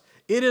us,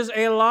 it is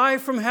a lie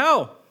from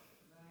hell.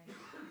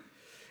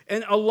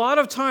 And a lot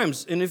of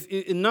times,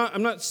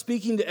 I'm not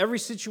speaking to every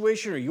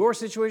situation or your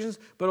situations,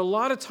 but a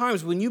lot of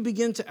times when you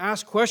begin to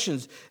ask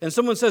questions and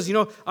someone says,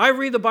 I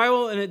read the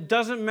Bible and it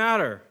doesn't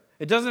matter.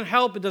 It doesn't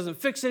help. It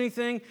doesn't fix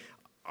anything.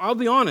 I'll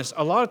be honest,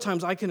 a lot of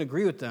times I can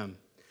agree with them.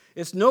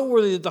 It's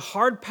noteworthy that the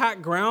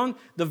hard-packed ground,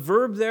 the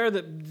verb there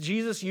that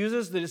Jesus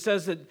uses, that it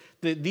says that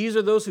these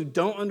are those who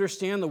don't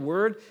understand the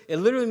word, it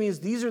literally means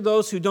these are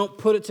those who don't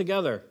put it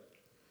together.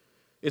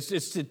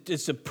 It's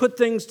to put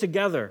things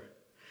together.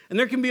 And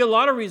there can be a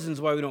lot of reasons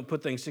why we don't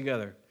put things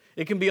together.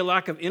 It can be a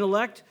lack of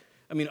intellect.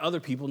 I mean, other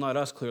people, not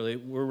us, clearly.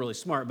 We're really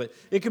smart. But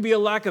it can be a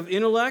lack of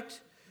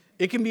intellect.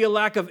 It can be a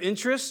lack of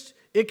interest.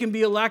 It can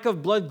be a lack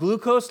of blood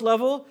glucose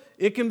level.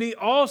 It can be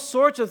all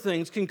sorts of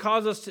things can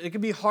cause us to, it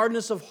can be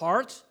hardness of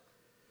heart.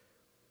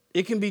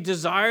 It can be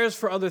desires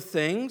for other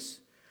things.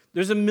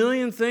 There's a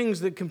million things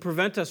that can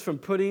prevent us from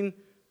putting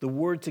the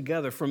word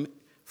together, from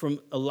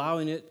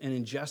allowing it and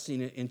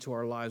ingesting it into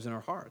our lives and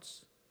our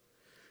hearts.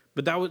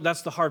 But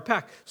that's the hard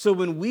pack. So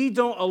when we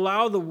don't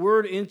allow the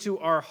word into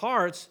our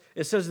hearts,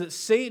 it says that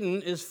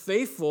Satan is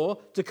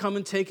faithful to come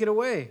and take it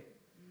away.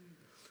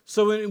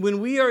 So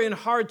when we are in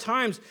hard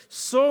times,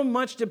 so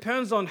much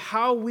depends on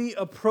how we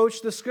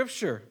approach the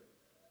Scripture.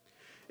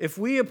 If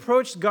we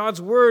approach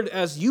God's word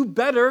as you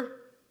better,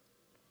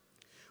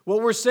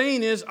 what we're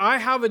saying is, I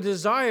have a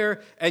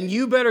desire and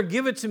you better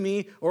give it to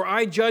me or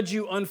I judge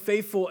you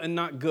unfaithful and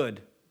not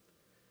good.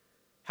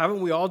 Haven't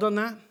we all done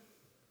that?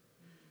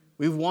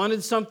 We've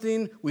wanted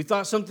something. We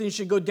thought something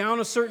should go down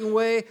a certain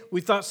way.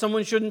 We thought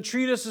someone shouldn't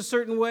treat us a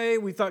certain way.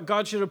 We thought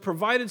God should have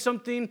provided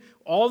something.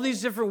 All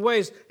these different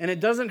ways, and it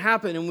doesn't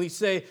happen. And we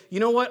say, you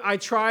know what? I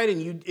tried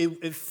and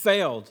it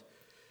failed.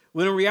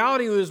 When in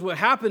reality, what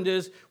happened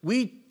is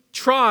we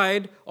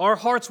tried, our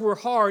hearts were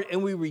hard,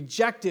 and we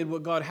rejected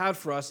what God had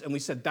for us, and we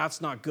said, that's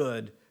not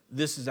good.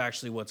 This is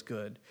actually what's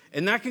good.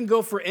 And that can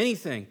go for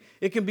anything.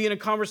 It can be in a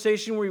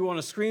conversation where you want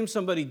to scream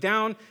somebody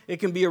down. It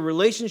can be a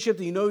relationship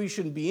that you know you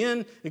shouldn't be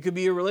in. It could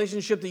be a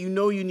relationship that you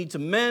know you need to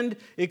mend.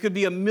 It could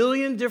be a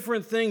million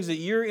different things that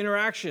you're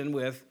interaction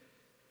with.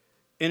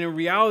 And in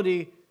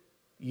reality,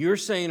 you're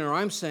saying or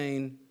I'm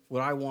saying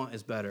what I want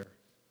is better.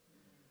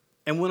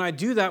 And when I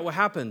do that, what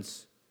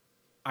happens?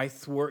 I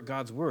thwart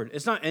God's word.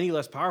 It's not any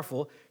less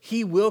powerful.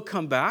 He will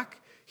come back.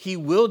 He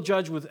will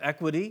judge with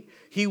equity.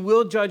 He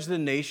will judge the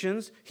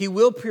nations. He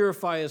will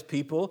purify his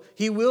people.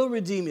 He will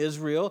redeem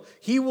Israel.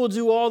 He will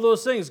do all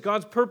those things.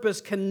 God's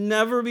purpose can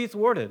never be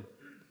thwarted.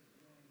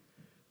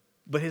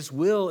 But his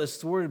will is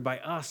thwarted by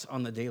us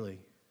on the daily.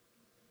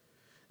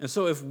 And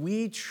so if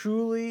we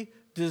truly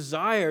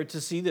desire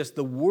to see this,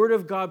 the word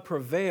of God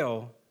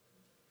prevail,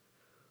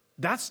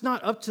 That's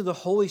not up to the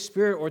Holy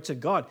Spirit or to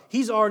God.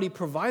 He's already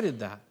provided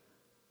that.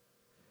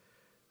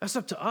 That's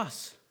up to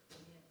us.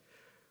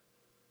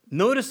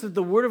 Notice that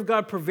the word of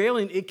God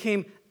prevailing, it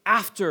came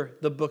after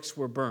the books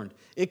were burned.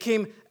 It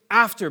came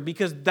after,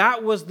 because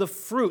that was the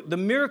fruit. The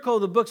miracle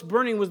of the books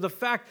burning was the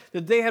fact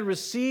that they had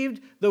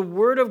received the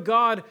word of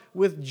God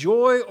with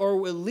joy,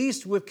 or at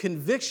least with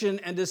conviction,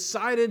 and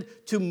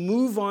decided to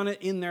move on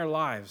it in their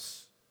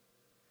lives.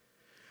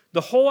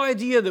 The whole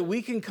idea that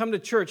we can come to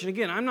church, and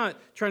again, I'm not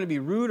trying to be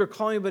rude or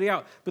call anybody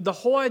out, but the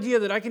whole idea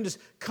that I can just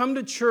come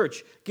to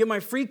church, get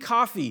my free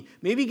coffee,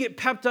 maybe get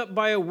pepped up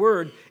by a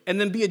word, and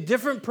then be a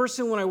different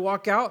person when I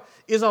walk out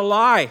is a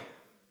lie.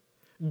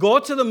 Go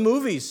to the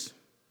movies.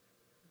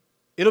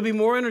 It'll be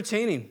more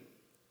entertaining.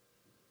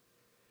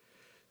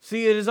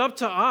 See, it is up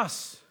to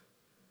us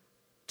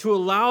to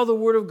allow the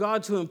Word of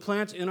God to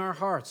implant in our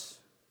hearts.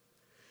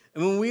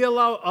 And when we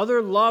allow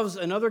other loves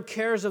and other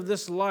cares of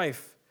this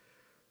life,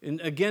 and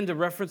again, to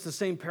reference the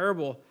same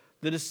parable,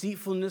 the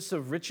deceitfulness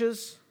of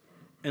riches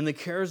and the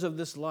cares of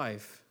this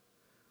life,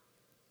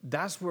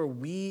 that's where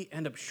we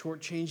end up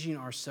shortchanging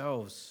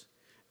ourselves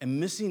and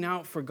missing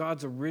out for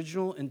God's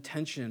original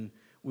intention,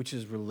 which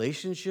is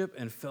relationship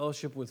and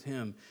fellowship with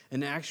Him,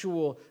 an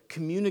actual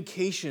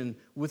communication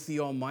with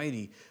the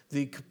Almighty,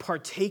 the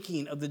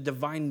partaking of the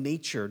divine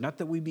nature, not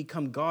that we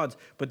become gods,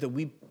 but that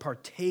we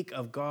partake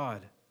of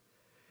God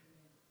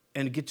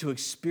and get to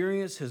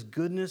experience His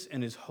goodness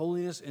and His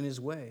holiness and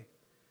His way.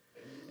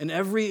 And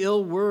every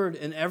ill word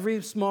and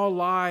every small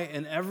lie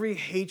and every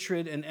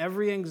hatred and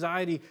every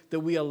anxiety that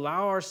we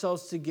allow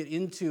ourselves to get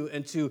into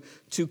and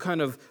to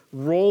kind of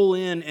roll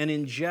in and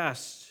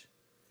ingest,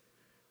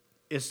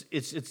 it's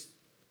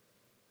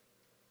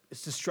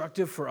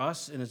destructive for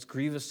us, and it's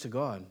grievous to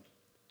God.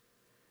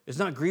 It's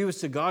not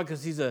grievous to God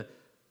because He's a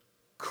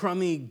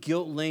crummy,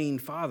 guilt-laying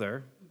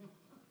Father.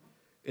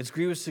 It's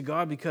grievous to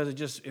God because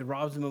it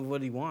robs Him of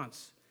what He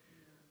wants,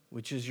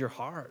 which is your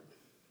heart,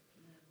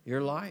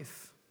 your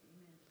life.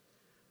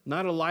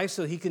 Not a life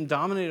so He can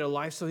dominate, a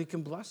life so He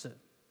can bless it.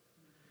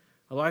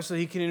 A life so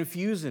He can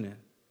infuse in it.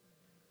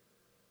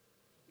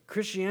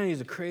 Christianity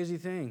is a crazy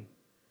thing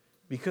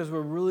because we're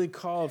really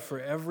called for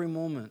every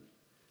moment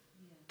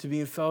to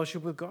be in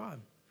fellowship with God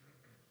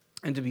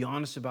and to be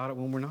honest about it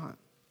when we're not.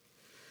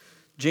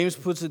 James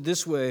puts it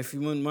this way, if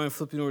you wouldn't mind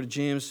flipping over to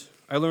James.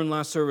 I learned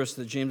last service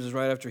that James is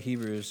right after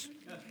Hebrews.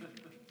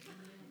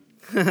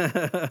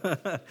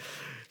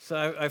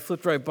 So I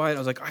flipped right by it. I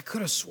was like, I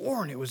could have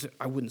sworn it was,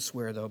 I wouldn't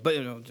swear though, but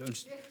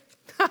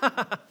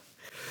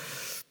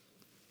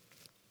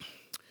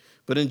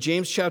But in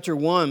James chapter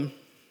 1,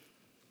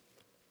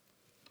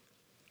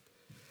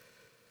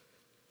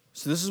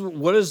 so this is,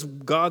 what does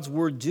God's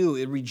word do?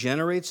 It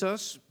regenerates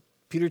us.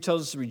 Peter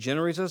tells us it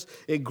regenerates us.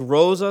 It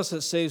grows us.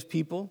 It saves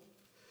people.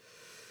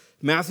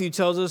 Matthew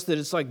tells us that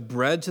it's like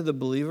bread to the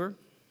believer.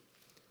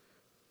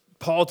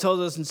 Paul tells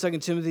us in 2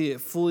 Timothy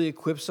it fully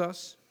equips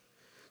us.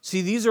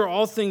 See, these are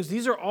all things,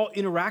 these are all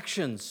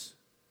interactions.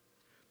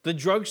 The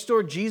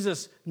drugstore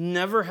Jesus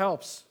never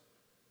helps,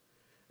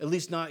 at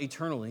least not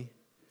eternally.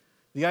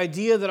 The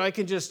idea that I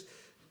can just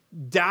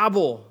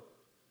dabble,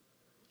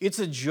 it's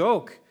a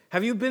joke.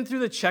 Have you been through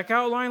the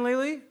checkout line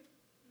lately?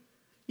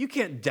 You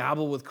can't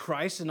dabble with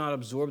Christ and not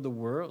absorb the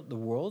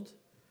world.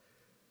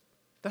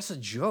 That's a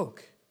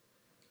joke.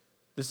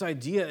 This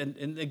idea,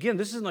 and again,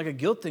 this isn't like a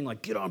guilt thing,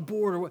 like get on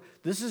board or what.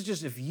 This is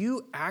just if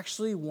you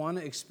actually want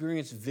to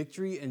experience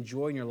victory and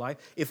joy in your life,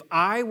 if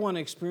I want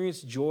to experience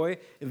joy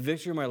and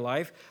victory in my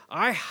life,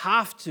 I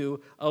have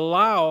to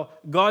allow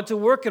God to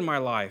work in my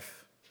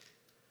life.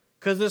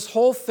 Because this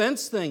whole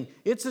fence thing,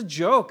 it's a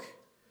joke.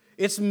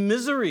 It's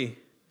misery.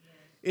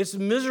 It's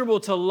miserable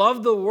to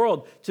love the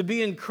world, to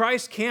be in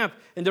Christ's camp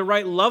and to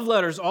write love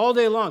letters all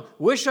day long.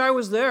 Wish I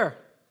was there.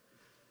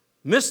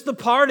 Miss the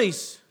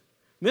parties.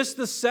 Miss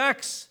the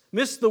sex,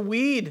 miss the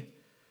weed.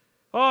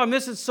 Oh, I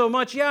miss it so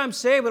much. Yeah, I'm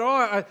saved,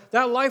 but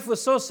that life was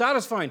so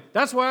satisfying.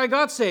 That's why I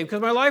got saved,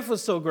 because my life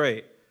was so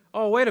great.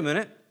 Oh, wait a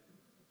minute.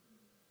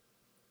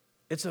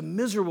 It's a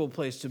miserable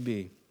place to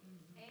be.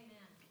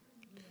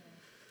 Amen.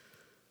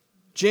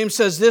 James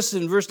says this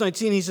in verse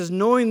 19. He says,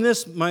 knowing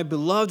this, my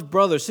beloved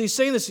brothers. So he's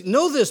saying this,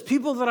 know this,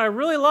 people that I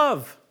really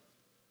love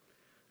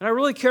and I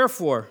really care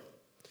for.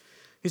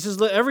 He says,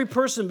 let every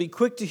person be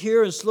quick to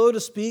hear and slow to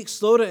speak,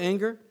 slow to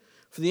anger.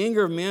 For the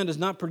anger of man does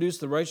not produce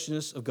the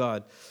righteousness of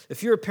God.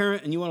 If you're a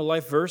parent and you want a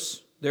life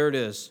verse, there it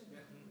is.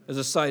 As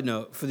a side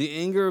note, for the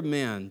anger of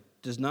man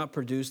does not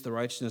produce the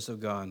righteousness of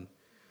God.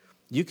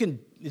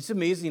 It's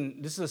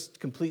amazing, this is a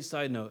complete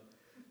side note.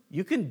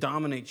 You can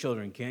dominate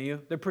children, can't you?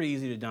 They're pretty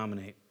easy to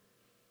dominate.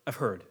 I've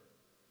heard.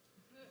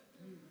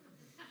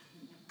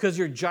 Because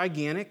you're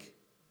gigantic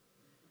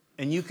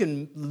and you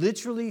can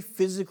literally,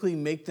 physically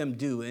make them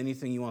do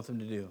anything you want them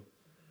to do.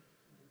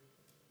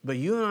 But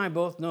you and I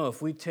both know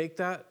if we take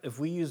that, if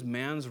we use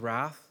man's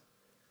wrath,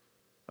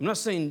 I'm not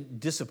saying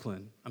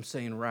discipline, I'm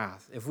saying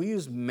wrath. If we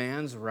use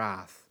man's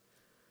wrath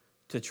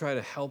to try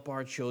to help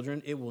our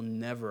children, it will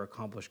never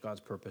accomplish God's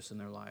purpose in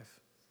their life.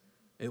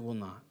 It will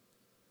not.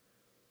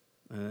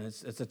 And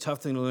it's a tough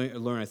thing to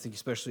learn, I think,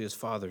 especially as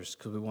fathers,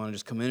 because we want to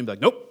just come in and be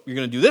like, nope, you're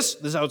going to do this.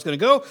 This is how it's going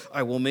to go.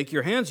 I will make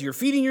your hands. You're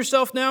feeding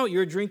yourself now.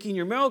 You're drinking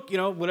your milk,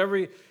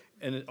 whatever.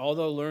 And all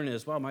they'll learn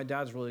is, wow, my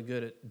dad's really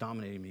good at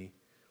dominating me.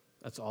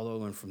 That's all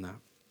they'll learn from that.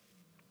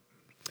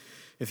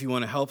 If you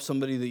want to help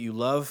somebody that you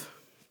love,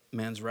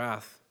 man's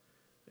wrath,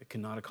 it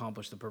cannot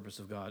accomplish the purpose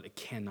of God. It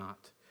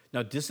cannot.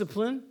 Now,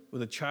 discipline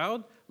with a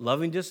child,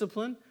 loving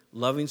discipline,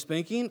 loving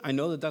spanking, I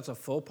know that that's a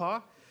faux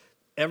pas.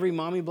 Every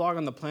mommy blog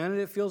on the planet,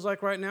 it feels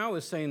like right now,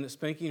 is saying that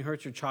spanking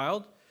hurts your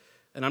child.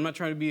 And I'm not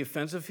trying to be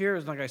offensive here.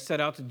 It's like I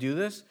set out to do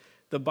this.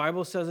 The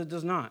Bible says it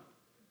does not.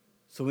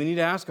 So we need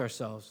to ask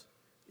ourselves,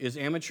 is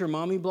amateur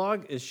mommy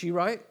blog, is she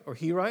right or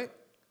he right?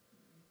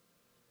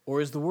 Or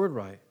is the word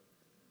right?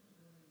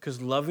 Because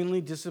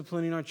lovingly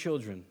disciplining our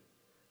children,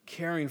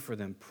 caring for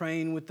them,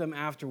 praying with them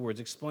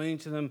afterwards, explaining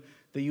to them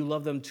that you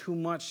love them too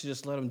much to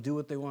just let them do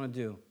what they want to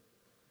do.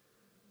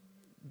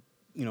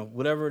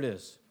 Whatever it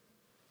is.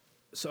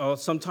 So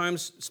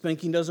sometimes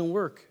spanking doesn't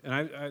work.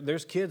 And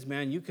there's kids,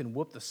 man, you can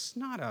whoop the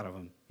snot out of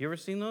them. You ever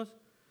seen those?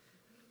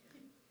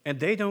 And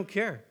they don't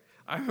care.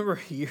 I remember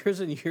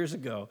years and years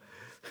ago,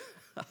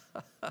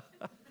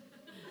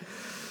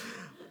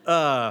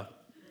 I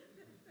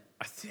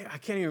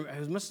can't even,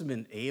 it must have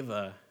been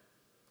Ava.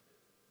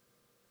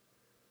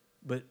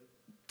 But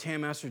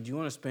Tam asked her, do you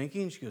want a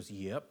spanking? She goes,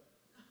 yep.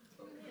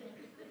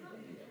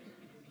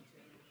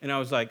 And I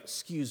was like,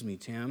 excuse me,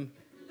 Tam.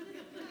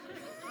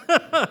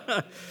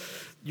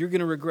 You're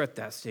going to regret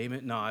that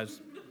statement. No,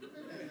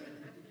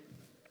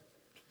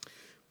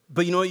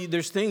 But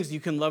there's things you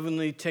can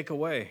lovingly take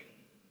away.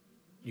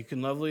 You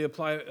can lovingly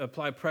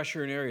apply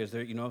pressure in areas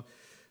there,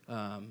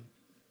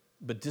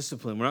 but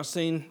discipline. We're not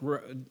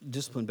saying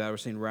discipline bad. We're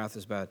saying wrath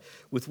is bad.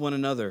 With one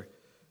another,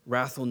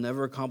 wrath will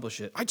never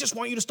accomplish it. I just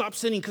want you to stop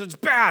sinning because it's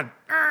bad.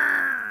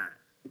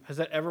 Has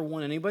that ever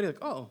won anybody?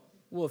 Like, oh,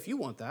 well, if you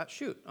want that,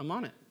 shoot, I'm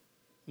on it.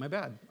 My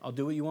bad. I'll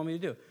do what you want me to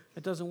do.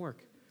 It doesn't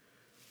work.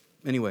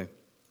 Anyway,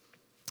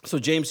 so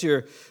James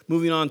here,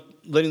 moving on,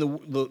 letting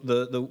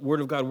the word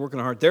of God work in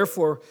our heart.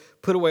 Therefore,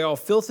 put away all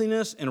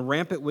filthiness and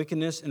rampant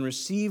wickedness and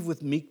receive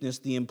with meekness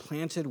the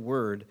implanted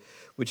word,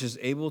 which is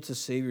able to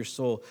save your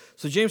soul.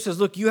 So James says,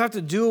 look, you have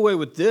to do away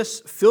with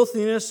this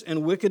filthiness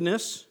and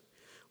wickedness.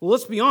 Well,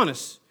 let's be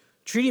honest.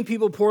 Treating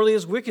people poorly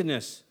is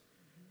wickedness.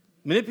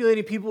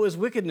 Manipulating people is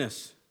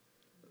wickedness.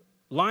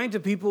 Lying to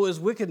people is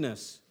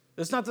wickedness.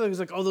 It's not that it's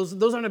like, oh,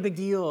 those aren't a big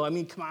deal. I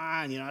mean, come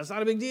on, it's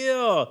not a big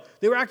deal.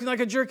 They were acting like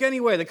a jerk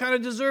anyway. They kind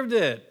of deserved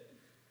it.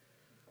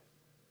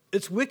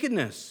 It's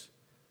wickedness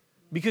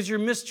because you're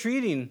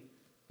mistreating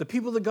the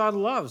people that God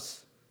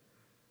loves,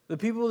 the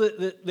people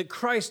that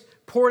Christ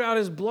poured out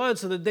his blood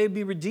so that they'd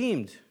be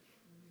redeemed.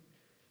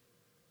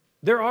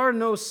 There are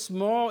no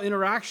small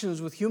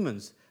interactions with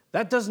humans.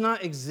 That does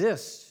not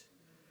exist.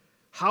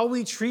 How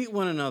we treat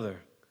one another,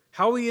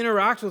 how we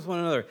interact with one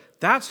another,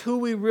 that's who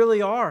we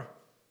really are.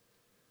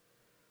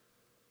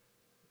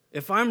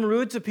 If I'm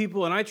rude to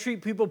people and I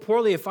treat people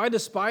poorly, if I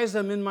despise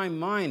them in my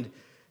mind,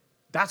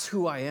 that's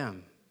who I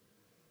am.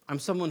 I'm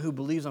someone who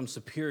believes I'm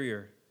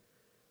superior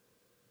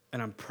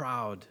and I'm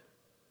proud.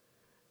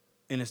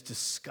 And it's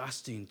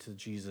disgusting to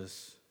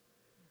Jesus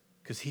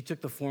because he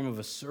took the form of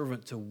a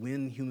servant to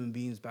win human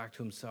beings back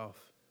to himself.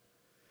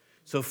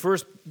 So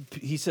first,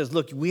 he says,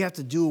 look, we have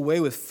to do away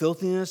with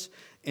filthiness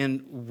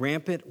and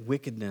rampant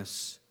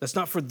wickedness. That's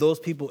not for those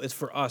people, it's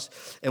for us.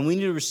 And we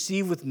need to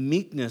receive with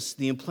meekness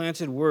the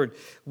implanted word.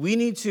 We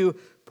need to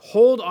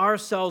hold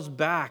ourselves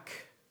back.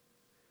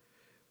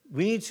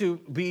 We need to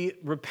be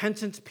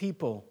repentant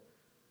people,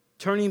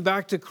 turning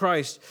back to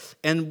Christ,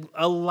 and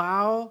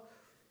allow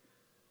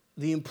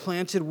the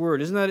implanted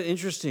word. Isn't that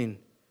interesting?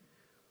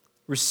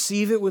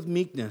 Receive it with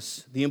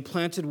meekness, the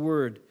implanted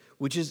word,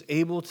 which is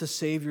able to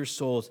save your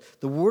souls.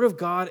 The word of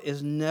God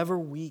is never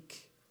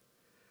weak.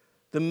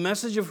 The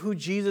message of who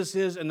Jesus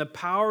is and the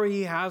power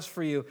he has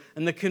for you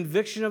and the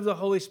conviction of the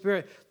Holy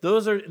Spirit,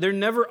 they're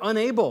never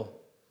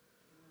unable.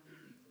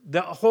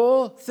 The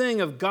whole thing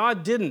of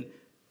God didn't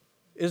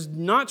is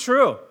not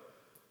true.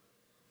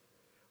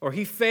 Or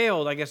he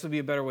failed, I guess would be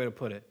a better way to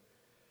put it.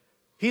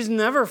 He's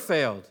never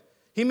failed.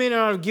 He may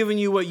not have given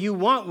you what you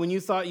want when you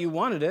thought you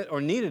wanted it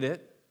or needed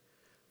it,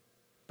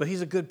 but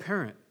he's a good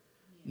parent.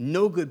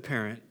 No good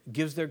parent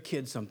gives their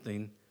kid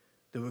something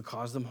that would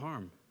cause them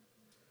harm.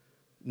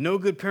 No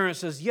good parent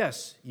says,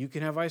 yes, you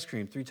can have ice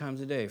cream 3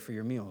 times a day for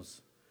your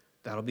meals.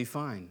 That'll be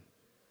fine.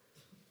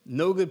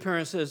 No good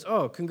parent says,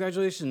 oh,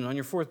 congratulations on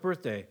your 4th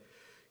birthday.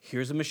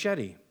 Here's a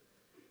machete.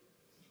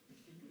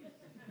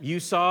 You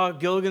saw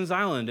Gilligan's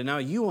Island, and now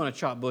you want to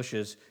chop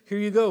bushes. Here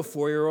you go,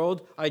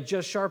 4-year-old. I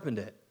just sharpened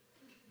it.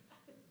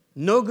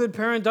 No good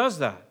parent does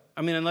that.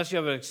 I mean, unless you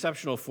have an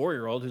exceptional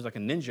 4-year-old who's like a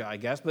ninja, I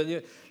guess. But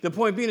the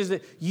point being is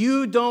that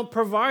you don't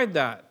provide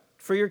that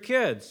for your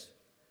kids.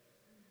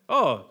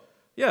 Oh,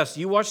 yes,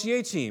 you watch the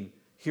A-Team.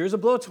 Here's a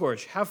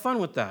blowtorch. Have fun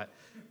with that.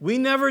 We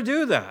never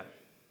do that.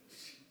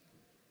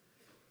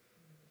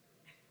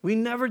 We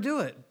never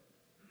do it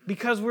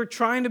because we're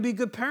trying to be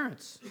good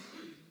parents.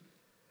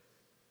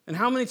 And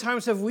how many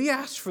times have we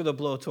asked for the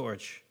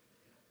blowtorch?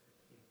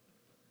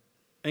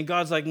 And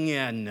God's like,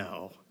 yeah,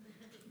 no.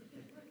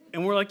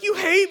 And we're like, you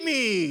hate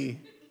me.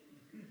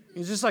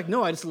 He's just like,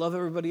 no, I just love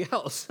everybody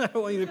else. I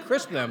don't want you to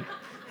crisp them.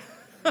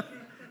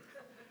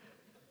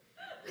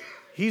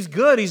 He's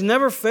good. He's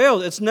never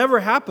failed. It's never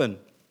happened.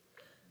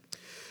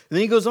 And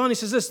then he goes on, he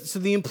says this, so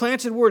the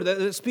implanted word,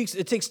 that speaks,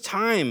 it takes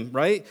time,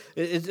 right?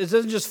 It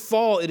doesn't just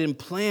fall, it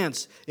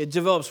implants, it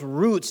develops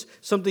roots,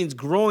 something's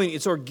growing,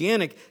 it's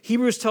organic.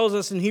 Hebrews tells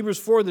us in Hebrews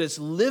 4 that it's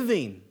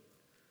living,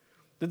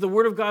 that the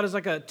word of God is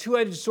like a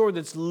two-edged sword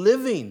that's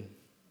living.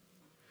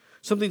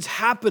 Something's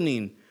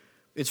happening.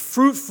 It's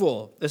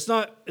fruitful. It's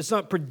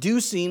not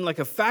producing like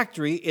a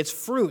factory, it's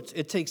fruit.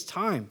 It takes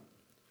time,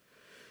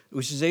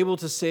 which is able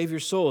to save your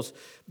souls.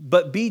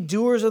 But be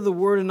doers of the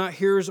word and not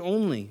hearers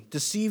only,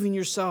 deceiving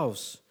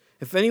yourselves.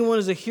 If anyone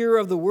is a hearer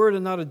of the word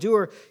and not a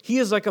doer, he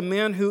is like a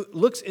man who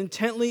looks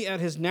intently at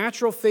his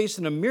natural face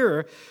in a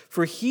mirror,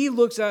 for he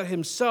looks at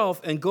himself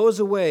and goes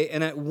away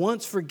and at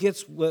once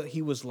forgets what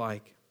he was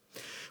like.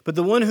 But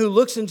the one who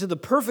looks into the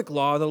perfect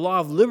law, the law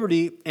of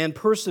liberty, and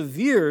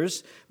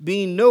perseveres,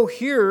 being no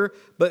hearer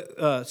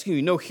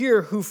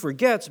who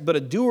forgets, but a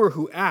doer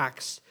who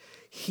acts,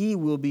 he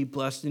will be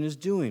blessed in his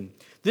doing.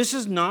 This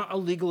is not a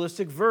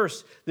legalistic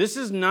verse. This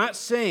is not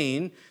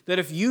saying that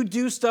if you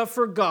do stuff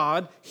for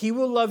God, he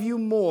will love you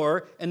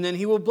more and then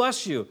he will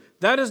bless you.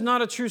 That is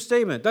not a true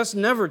statement. That's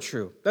never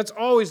true. That's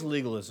always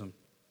legalism.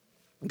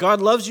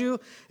 God loves you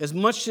as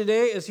much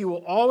today as he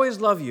will always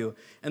love you,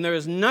 and there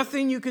is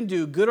nothing you can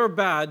do, good or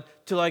bad,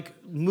 to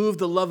move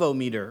the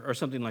love-o-meter or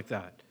something like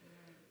that.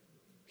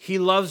 He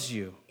loves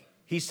you.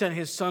 He sent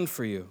his son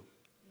for you.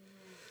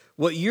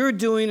 What you're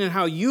doing and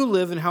how you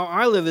live and how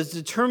I live is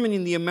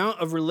determining the amount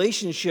of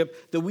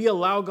relationship that we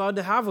allow God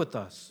to have with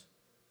us.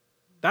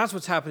 That's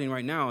what's happening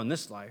right now in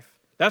this life.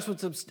 That's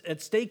what's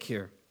at stake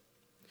here.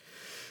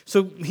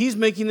 So he's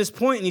making this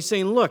point, and he's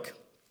saying, look,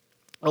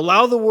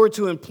 allow the word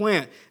to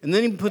implant. And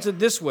then he puts it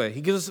this way.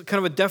 He gives us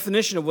kind of a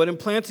definition of what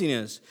implanting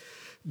is.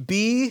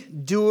 Be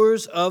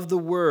doers of the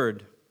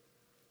word,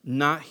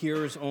 not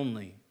hearers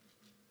only.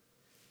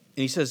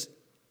 And he says,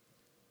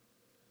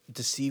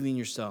 deceiving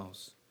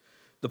yourselves.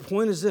 The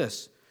point is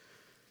this.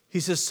 He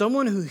says,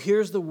 someone who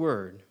hears the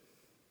word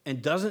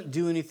and doesn't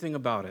do anything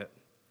about it,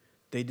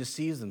 they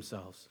deceive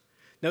themselves.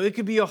 Now, it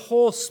could be a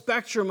whole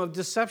spectrum of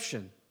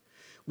deception.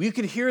 We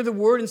could hear the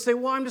word and say,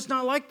 well, I'm just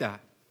not like that.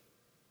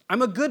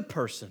 I'm a good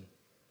person.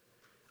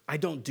 I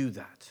don't do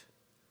that.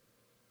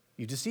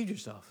 You deceived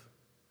yourself.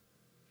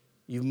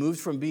 You've moved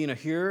from being a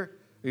hearer,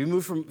 or you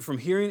moved from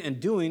hearing and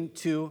doing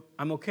to,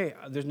 I'm okay.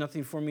 There's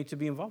nothing for me to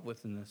be involved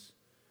with in this.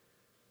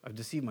 I've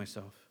deceived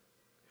myself.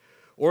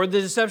 Or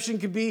the deception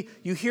could be,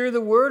 you hear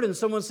the word and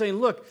someone's saying,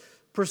 look,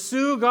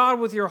 pursue God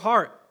with your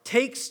heart.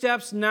 Take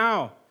steps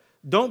now.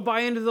 Don't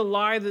buy into the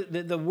lie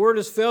that the word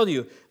has failed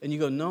you. And you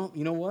go, no,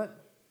 you know what?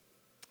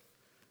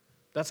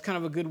 That's kind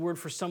of a good word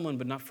for someone,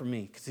 but not for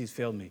me, because he's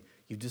failed me.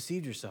 You've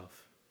deceived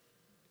yourself.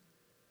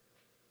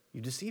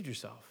 You deceived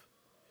yourself.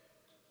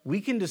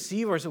 We can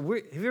deceive ourselves.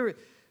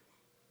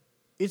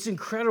 It's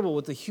incredible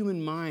what the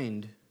human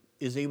mind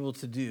is able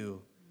to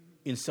do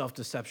in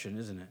self-deception,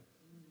 isn't it?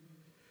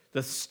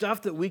 The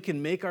stuff that we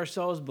can make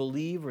ourselves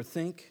believe or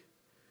think,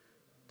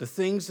 the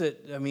things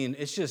that,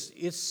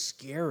 it's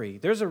scary.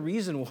 There's a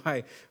reason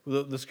why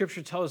the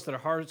scripture tells us that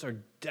our hearts are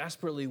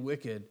desperately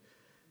wicked,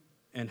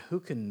 and who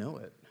can know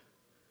it?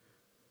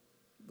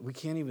 We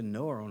can't even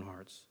know our own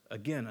hearts.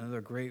 Again,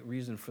 another great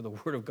reason for the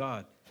word of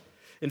God.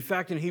 In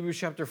fact, in Hebrews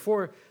chapter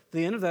 4,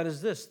 the end of that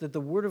is this, that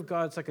the word of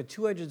God is like a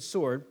two-edged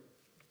sword.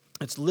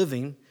 It's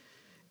living,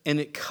 and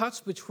it cuts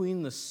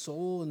between the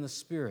soul and the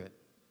spirit.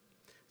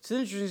 It's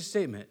an interesting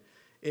statement.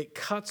 It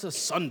cuts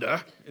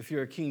asunder, if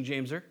you're a King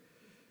Jameser,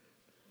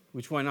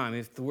 which why not?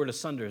 If the word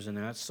asunder is in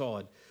there, that's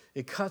solid.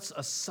 It cuts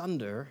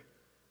asunder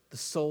the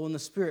soul and the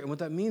spirit. And what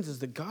that means is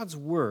that God's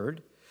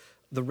word,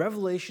 the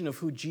revelation of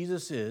who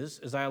Jesus is,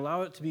 as I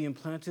allow it to be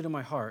implanted in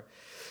my heart,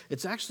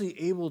 it's actually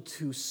able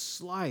to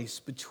slice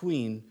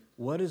between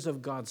what is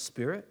of God's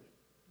spirit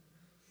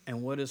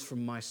and what is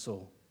from my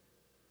soul.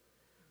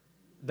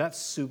 That's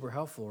super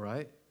helpful,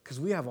 right? Because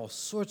we have all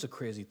sorts of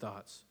crazy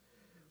thoughts.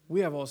 We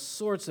have all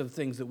sorts of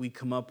things that we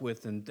come up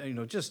with and,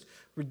 just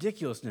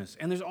ridiculousness.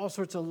 And there's all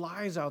sorts of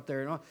lies out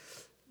there. And all.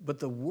 But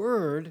the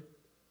word,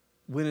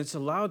 when it's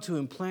allowed to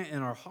implant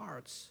in our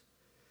hearts,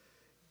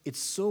 it's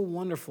so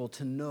wonderful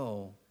to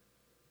know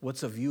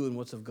what's of you and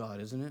what's of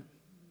God, isn't it?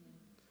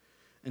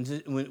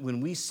 And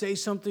when we say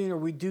something or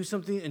we do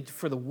something, and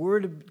for the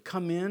word to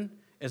come in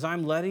as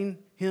I'm letting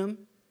him,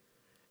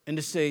 and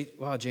to say,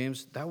 wow,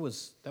 James, that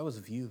was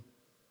of you.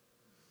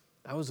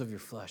 That was of your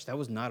flesh. That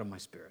was not of my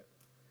spirit.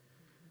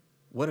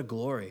 What a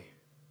glory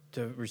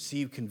to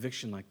receive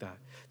conviction like that.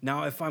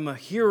 Now, if I'm a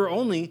hearer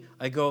only,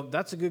 I go,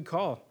 that's a good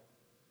call.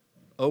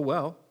 Oh,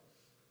 well.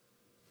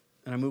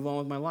 And I move on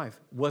with my life.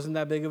 Wasn't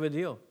that big of a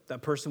deal.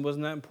 That person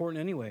wasn't that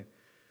important anyway.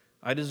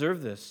 I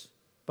deserve this.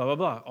 Blah, blah,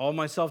 blah. All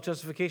my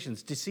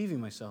self-justifications, deceiving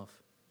myself.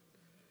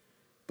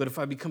 But if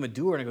I become a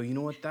doer and I go, you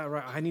know what,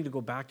 I need to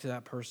go back to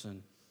that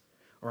person.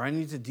 Or I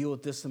need to deal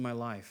with this in my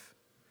life.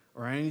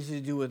 or I need to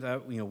do with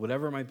that,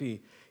 whatever it might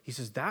be. He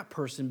says that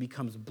person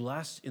becomes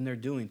blessed in their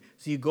doing.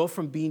 So you go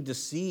from being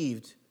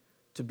deceived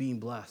to being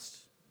blessed.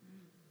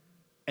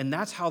 And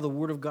that's how the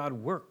Word of God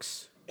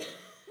works.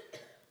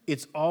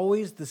 It's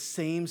always the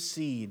same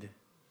seed,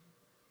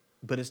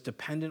 but it's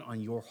dependent on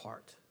your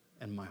heart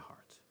and my heart.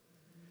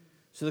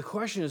 So the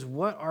question is,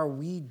 what are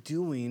we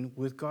doing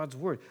with God's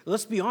Word?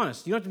 Let's be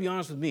honest. You don't have to be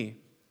honest with me.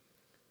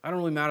 I don't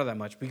really matter that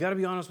much, but you got to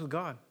be honest with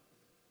God.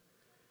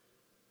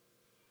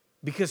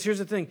 Because here's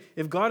the thing.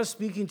 If God is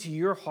speaking to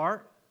your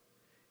heart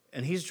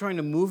and He's trying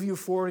to move you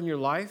forward in your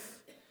life,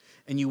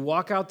 and you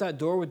walk out that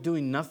door with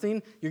doing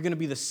nothing, you're going to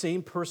be the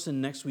same person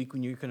next week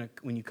when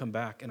you come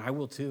back, and I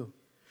will too.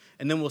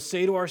 And then we'll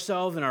say to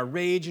ourselves in our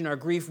rage and our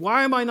grief,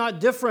 why am I not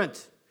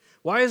different?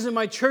 Why isn't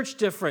my church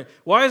different?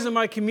 Why isn't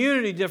my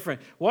community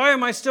different? Why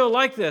am I still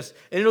like this?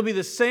 And it'll be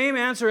the same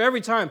answer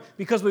every time,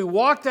 because we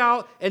walked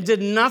out and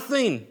did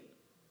nothing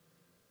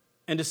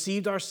and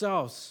deceived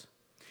ourselves.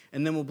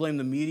 And then we'll blame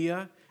the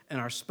media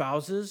and our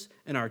spouses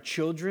and our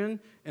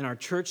children and our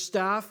church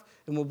staff,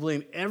 and we'll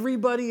blame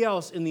everybody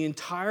else in the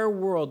entire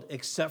world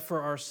except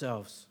for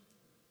ourselves.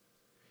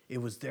 It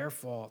was their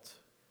fault.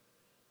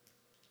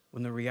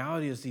 When the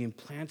reality is the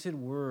implanted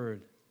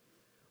Word,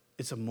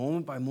 it's a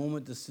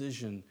moment-by-moment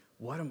decision.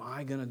 What am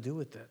I going to do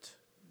with it?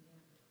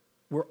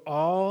 We're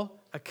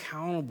all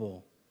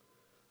accountable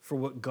for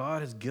what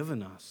God has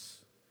given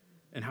us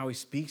and how He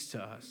speaks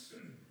to us.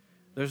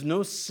 There's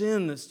no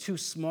sin that's too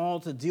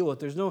small to deal with.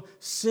 There's no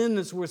sin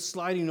that's worth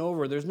sliding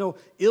over. There's no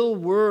ill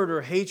word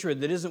or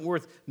hatred that isn't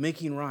worth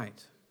making right.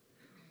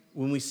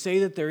 When we say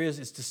that there is,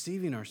 it's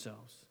deceiving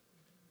ourselves.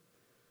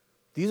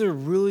 These are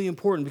really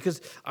important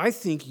because I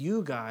think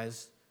you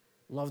guys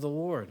love the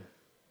Lord.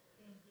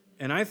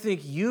 And I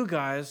think you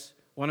guys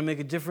want to make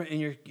a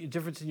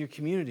difference in your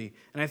community.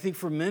 And I think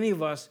for many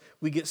of us,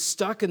 we get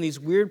stuck in these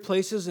weird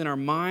places in our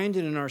mind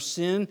and in our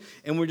sin,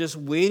 and we're just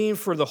waiting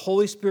for the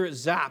Holy Spirit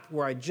zap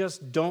where I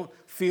just don't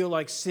feel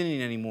like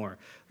sinning anymore.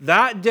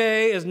 That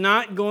day is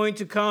not going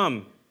to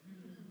come.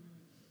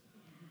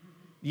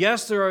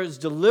 Yes, there is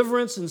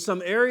deliverance in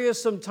some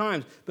areas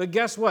sometimes, but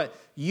guess what?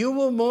 You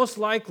will most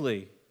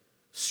likely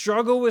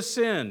struggle with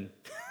sin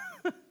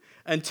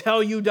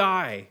until you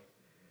die,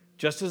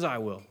 just as I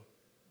will.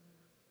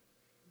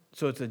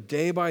 So it's a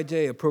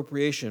day-by-day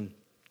appropriation.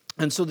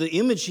 And so the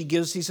image he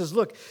gives, he says,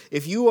 look,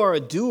 if you are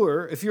a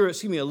doer, if you're,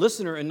 a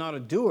listener and not a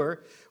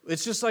doer,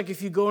 it's just like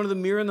if you go into the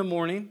mirror in the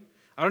morning.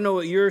 I don't know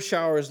what your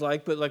shower is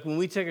like, but like when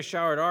we take a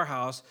shower at our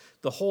house,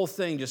 the whole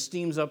thing just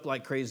steams up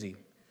like crazy.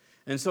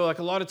 And so like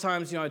a lot of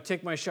times, I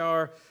take my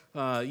shower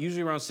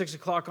usually around 6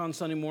 o'clock on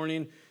Sunday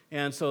morning,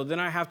 and so then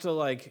I have to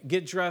like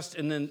get dressed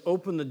and then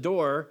open the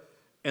door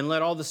and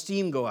let all the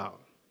steam go out.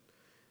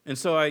 And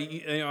so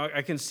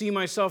I can see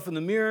myself in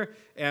the mirror,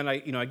 and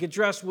I get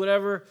dressed,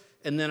 whatever,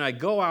 and then I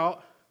go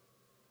out.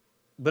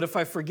 But if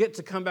I forget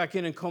to come back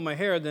in and comb my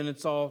hair, then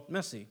it's all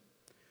messy.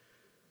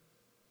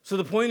 So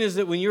the point is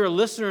that when you're a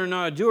listener and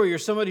not a doer, you're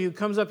somebody who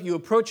comes up, you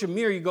approach a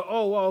mirror, you go,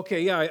 oh, well,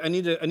 okay, yeah, I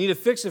need to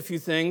fix a few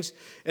things,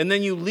 and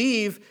then you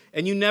leave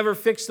and you never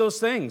fix those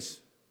things.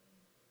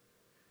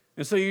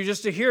 And so you're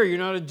just a hearer, you're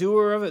not a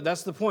doer of it.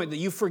 That's the point, that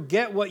you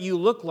forget what you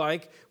look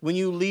like when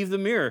you leave the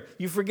mirror.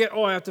 You forget,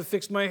 I have to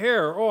fix my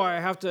hair, or I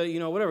have to,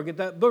 whatever, get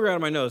that booger out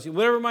of my nose,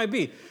 whatever it might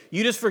be.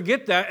 You just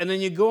forget that, and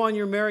then you go on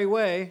your merry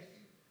way,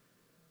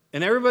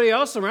 and everybody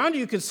else around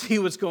you can see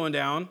what's going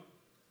down,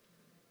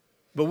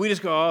 but we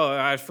just go,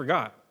 I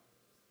forgot.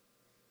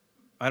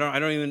 I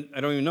don't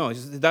even know.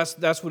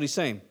 That's what he's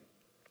saying.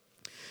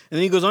 And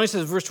then he goes on, he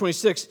says, verse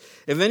 26,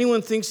 if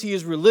anyone thinks he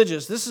is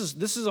religious, this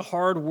is a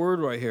hard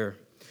word right here.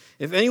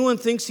 If anyone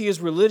thinks he is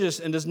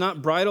religious and does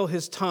not bridle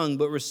his tongue,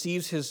 but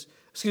deceives his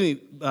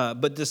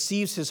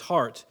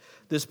heart,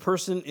 this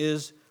person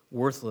is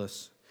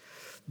worthless.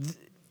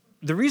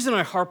 The reason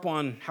I harp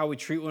on how we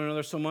treat one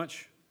another so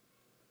much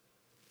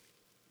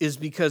is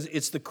because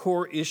it's the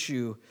core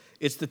issue.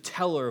 It's the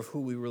teller of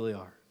who we really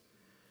are.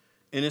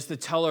 And it's the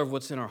teller of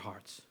what's in our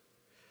hearts.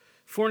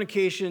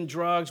 Fornication,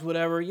 drugs,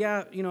 whatever,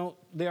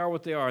 they are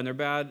what they are, and they're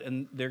bad,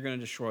 and they're going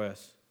to destroy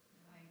us.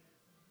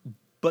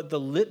 But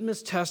the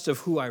litmus test of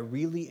who I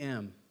really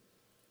am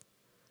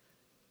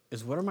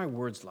is, what are my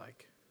words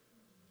like?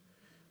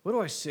 What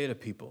do I say to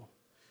people?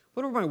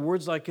 What are my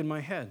words like in my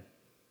head?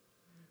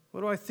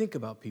 What do I think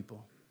about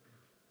people?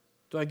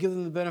 Do I give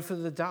them the benefit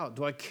of the doubt?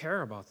 Do I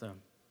care about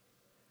them?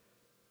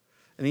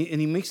 And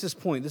he makes this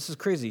point. This is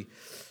crazy.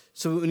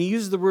 So when he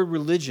uses the word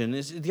religion,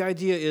 the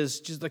idea is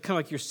just kind of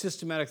like your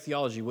systematic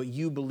theology, what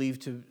you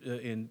believe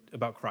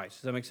about Christ.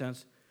 Does that make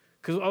sense?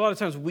 Because a lot of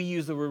times we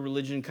use the word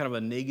religion in kind of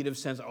a negative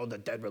sense. The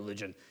dead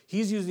religion.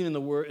 He's using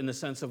in the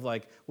sense of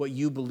like what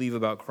you believe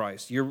about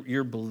Christ,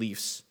 your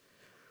beliefs.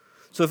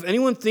 So if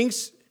anyone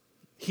thinks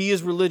he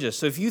is religious,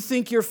 so if you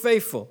think you're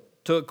faithful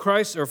to what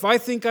Christ, or if I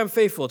think I'm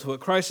faithful to what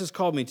Christ has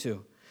called me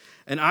to,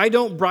 and I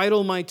don't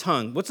bridle my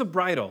tongue. What's a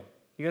bridle?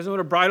 You guys know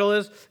what a bridle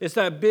is? It's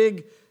that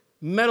big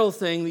metal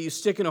thing that you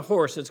stick in a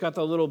horse. It's got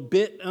the little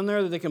bit on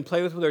there that they can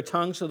play with their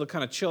tongue, so they'll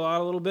kind of chill out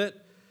a little bit.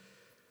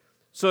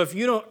 So if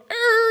you don't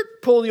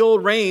pull the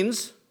old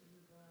reins,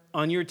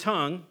 on your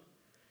tongue,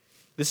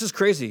 this is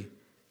crazy.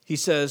 He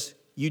says,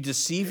 you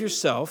deceive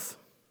yourself.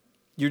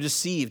 You're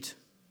deceived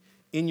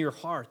in your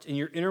heart, in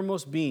your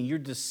innermost being. You're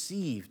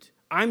deceived.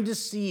 I'm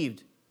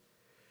deceived.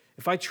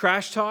 If I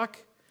trash talk,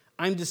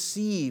 I'm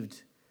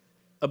deceived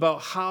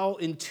about how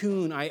in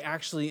tune I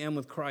actually am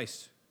with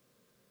Christ.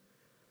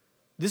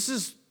 This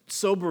is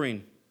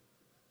sobering.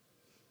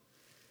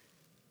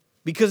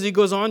 Because he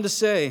goes on to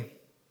say,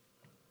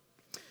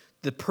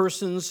 the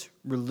person's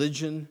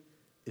religion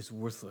is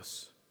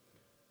worthless.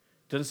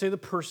 Doesn't say the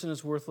person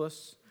is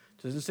worthless.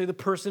 Doesn't say the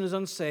person is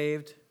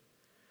unsaved.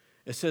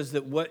 It says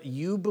that what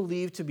you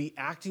believe to be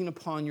acting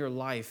upon your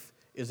life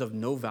is of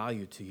no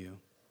value to you.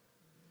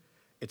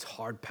 It's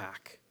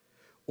hardpack,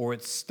 or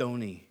it's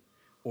stony,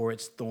 or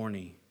it's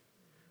thorny.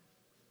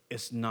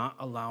 It's not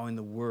allowing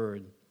the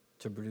word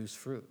to produce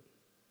fruit.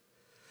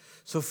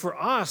 So for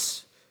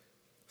us,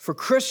 for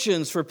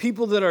Christians, for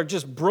people that are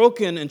just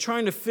broken and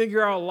trying to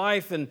figure out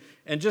life and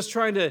just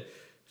trying to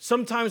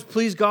sometimes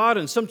please God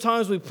and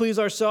sometimes we please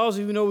ourselves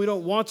even though we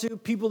don't want to,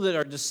 people that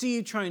are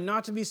deceived, trying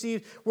not to be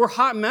deceived, we're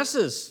hot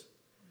messes.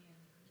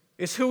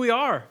 It's who we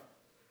are.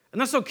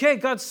 And that's okay.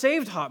 God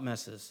saved hot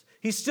messes.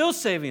 He's still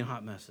saving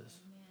hot messes.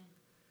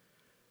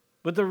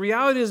 But the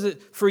reality is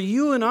that for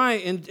you and I,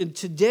 in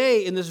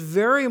today, in this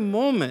very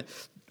moment,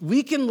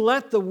 we can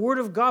let the Word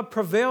of God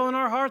prevail in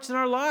our hearts and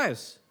our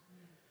lives.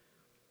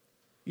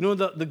 You know,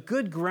 the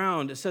good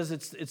ground, it says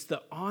it's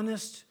the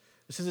honest,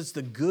 it says it's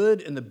the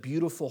good and the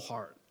beautiful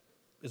heart,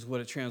 is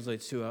what it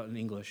translates to out in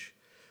English.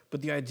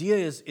 But the idea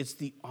is it's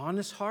the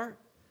honest heart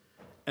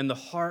and the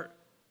heart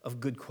of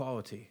good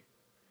quality.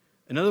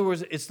 In other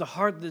words, it's the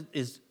heart that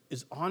is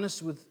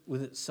honest with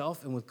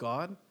itself and with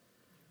God,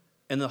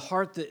 and the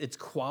heart that it's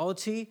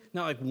quality,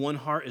 not like one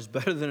heart is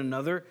better than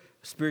another,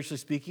 spiritually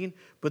speaking,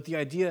 but the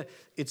idea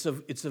it's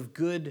of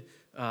good,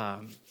 how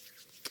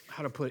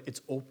to put it,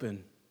 it's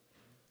open,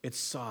 it's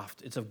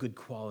soft, it's of good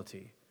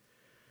quality.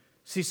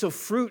 See, so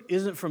fruit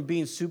isn't from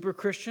being super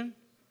Christian.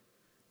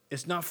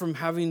 It's not from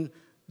having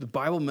the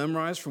Bible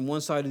memorized from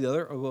one side to the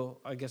other. Oh, well,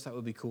 I guess that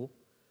would be cool.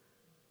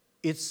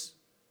 It's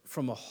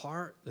from a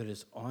heart that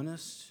is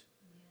honest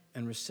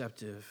and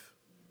receptive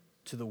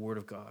to the Word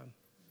of God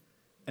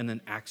and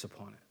then acts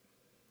upon it.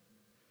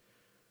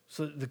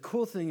 So the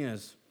cool thing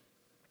is,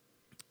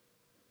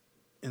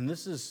 and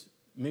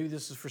maybe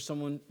this is for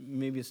someone,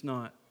 maybe it's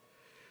not,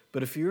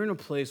 but if you're in a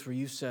place where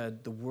you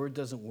said the Word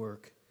doesn't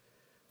work,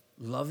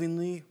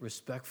 lovingly,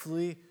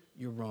 respectfully,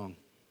 you're wrong.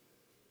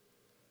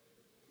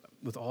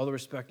 With all the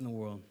respect in the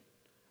world.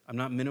 I'm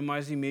not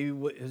minimizing maybe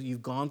what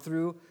you've gone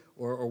through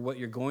or what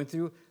you're going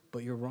through,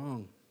 but you're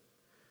wrong.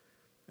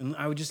 And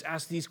I would just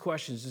ask these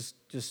questions,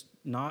 just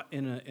not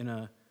in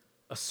a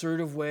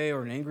assertive way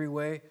or an angry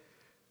way.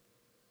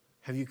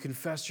 Have you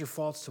confessed your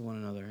faults to one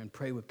another and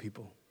prayed with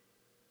people?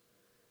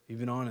 You've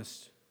been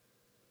honest.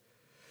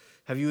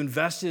 Have you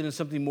invested in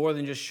something more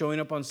than just showing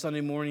up on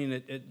Sunday morning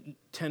at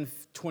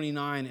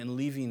 10:29 and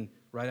leaving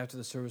right after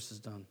the service is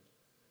done?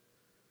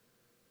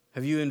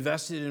 Have you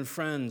invested in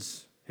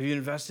friends? Have you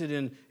invested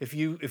in, if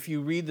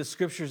you read the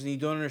scriptures and you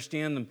don't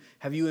understand them,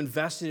 have you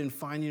invested in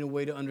finding a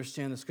way to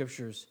understand the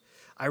scriptures?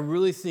 I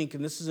really think,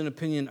 and this is an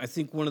opinion, I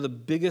think one of the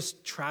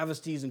biggest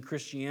travesties in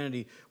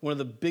Christianity, one of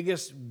the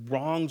biggest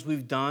wrongs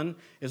we've done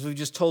is we've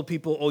just told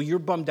people, oh, you're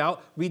bummed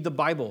out, read the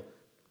Bible.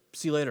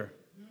 See you later.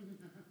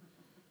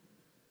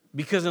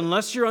 Because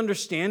unless you're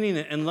understanding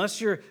it, unless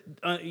you're,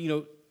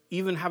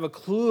 even have a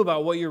clue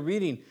about what you're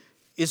reading,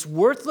 it's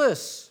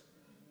worthless.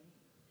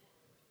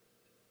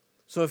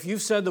 So if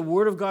you've said the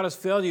Word of God has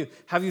failed you,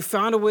 have you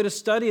found a way to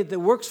study it that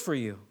works for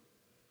you?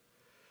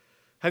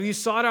 Have you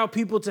sought out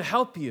people to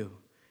help you?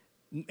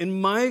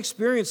 In my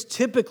experience,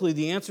 typically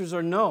the answers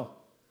are no.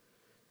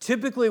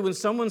 Typically when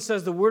someone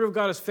says the Word of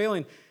God is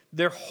failing,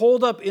 they're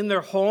holed up in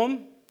their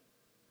home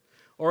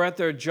or at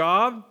their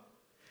job,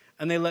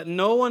 and they let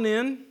no one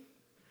in,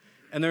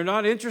 and they're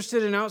not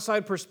interested in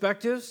outside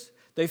perspectives.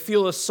 They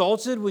feel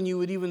assaulted when you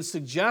would even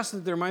suggest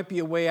that there might be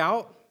a way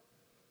out.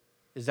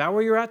 Is that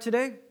where you're at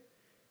today?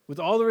 With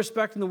all the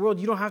respect in the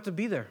world, you don't have to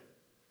be there.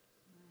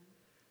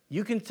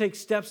 You can take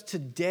steps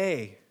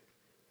today,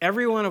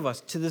 every one of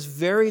us, to this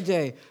very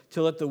day,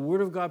 to let the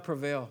Word of God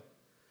prevail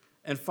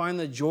and find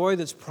the joy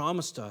that's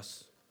promised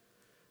us.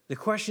 The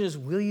question is,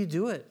 will you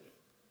do it?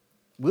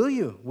 Will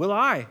you? Will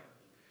I?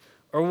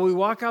 Or will we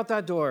walk out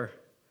that door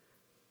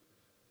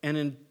and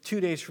in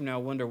 2 days from now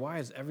wonder, why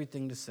is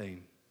everything the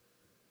same?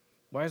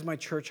 Why is my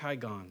church high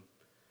gone?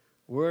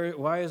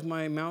 Why is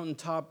my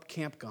mountaintop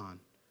camp gone?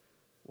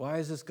 Why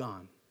is this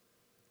gone?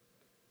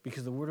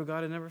 Because the Word of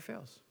God, it never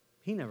fails.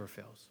 He never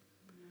fails.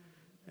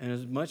 And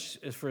as much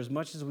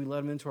as we let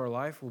Him into our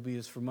life, will be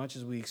as much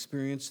as we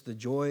experience the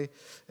joy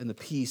and the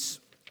peace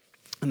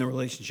and the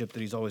relationship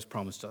that He's always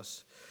promised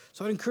us.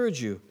 So I'd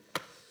encourage you,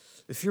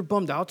 if you're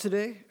bummed out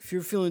today, if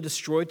you're feeling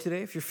destroyed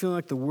today, if you're feeling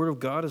like the Word of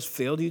God has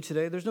failed you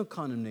today, there's no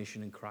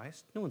condemnation in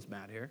Christ. No one's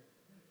mad here.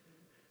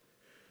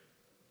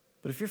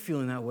 But if you're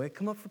feeling that way,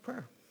 come up for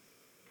prayer.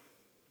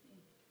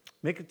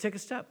 Take a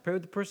step. Pray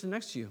with the person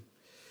next to you.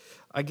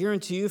 I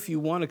guarantee you, if you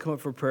want to come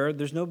up for prayer,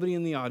 there's nobody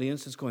in the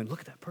audience that's going, look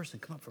at that person,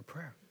 come up for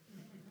prayer.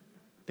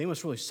 They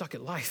must really suck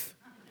at life.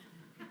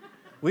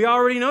 We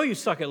already know you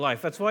suck at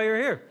life. That's why you're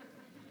here.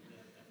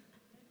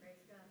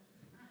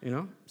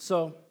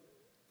 So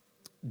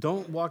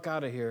don't walk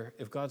out of here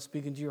if God's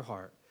speaking to your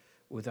heart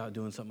without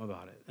doing something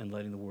about it and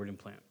letting the word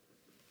implant.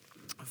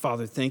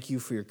 Father, thank you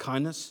for your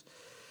kindness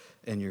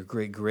and your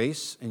great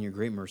grace and your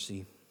great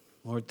mercy.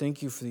 Lord,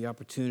 thank you for the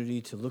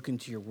opportunity to look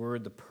into your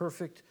word, the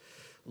perfect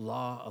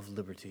law of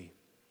liberty.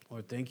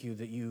 Lord, thank you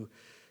that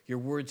your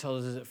word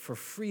tells us that for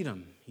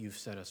freedom you've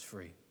set us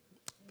free,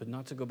 but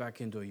not to go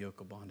back into a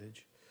yoke of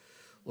bondage.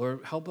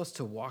 Lord, help us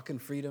to walk in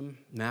freedom,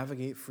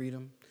 navigate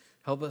freedom.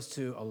 Help us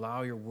to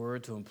allow your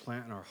word to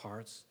implant in our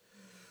hearts.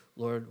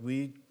 Lord,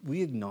 we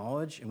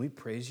acknowledge and we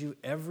praise you.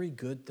 Every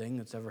good thing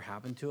that's ever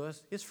happened to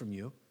us is from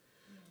you.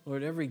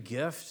 Lord, every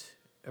gift,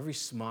 every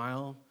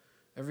smile,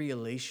 every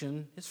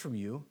elation is from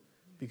you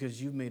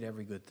because you've made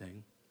every good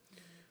thing.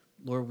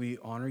 Lord, we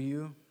honor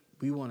you.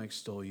 We want to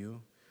extol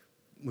you.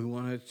 We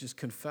want to just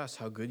confess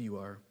how good you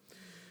are.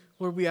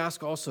 Lord, we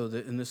ask also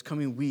that in this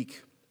coming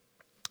week,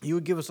 you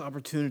would give us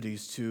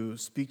opportunities to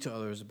speak to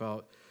others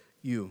about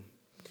you.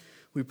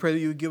 We pray that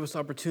you would give us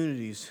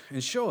opportunities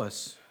and show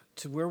us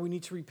to where we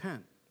need to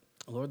repent.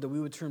 Lord, that we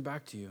would turn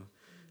back to you.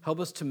 Help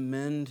us to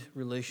mend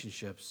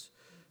relationships.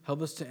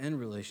 Help us to end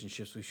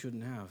relationships we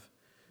shouldn't have.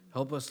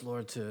 Help us,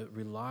 Lord, to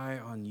rely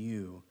on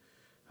you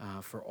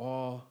for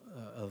all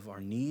of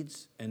our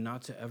needs and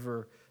not to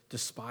ever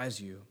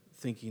despise you,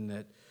 thinking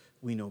that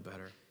we know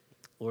better.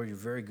 Lord, you're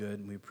very good,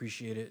 and we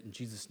appreciate it. In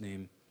Jesus'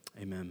 name,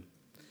 amen.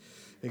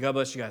 Hey, God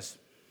bless you guys.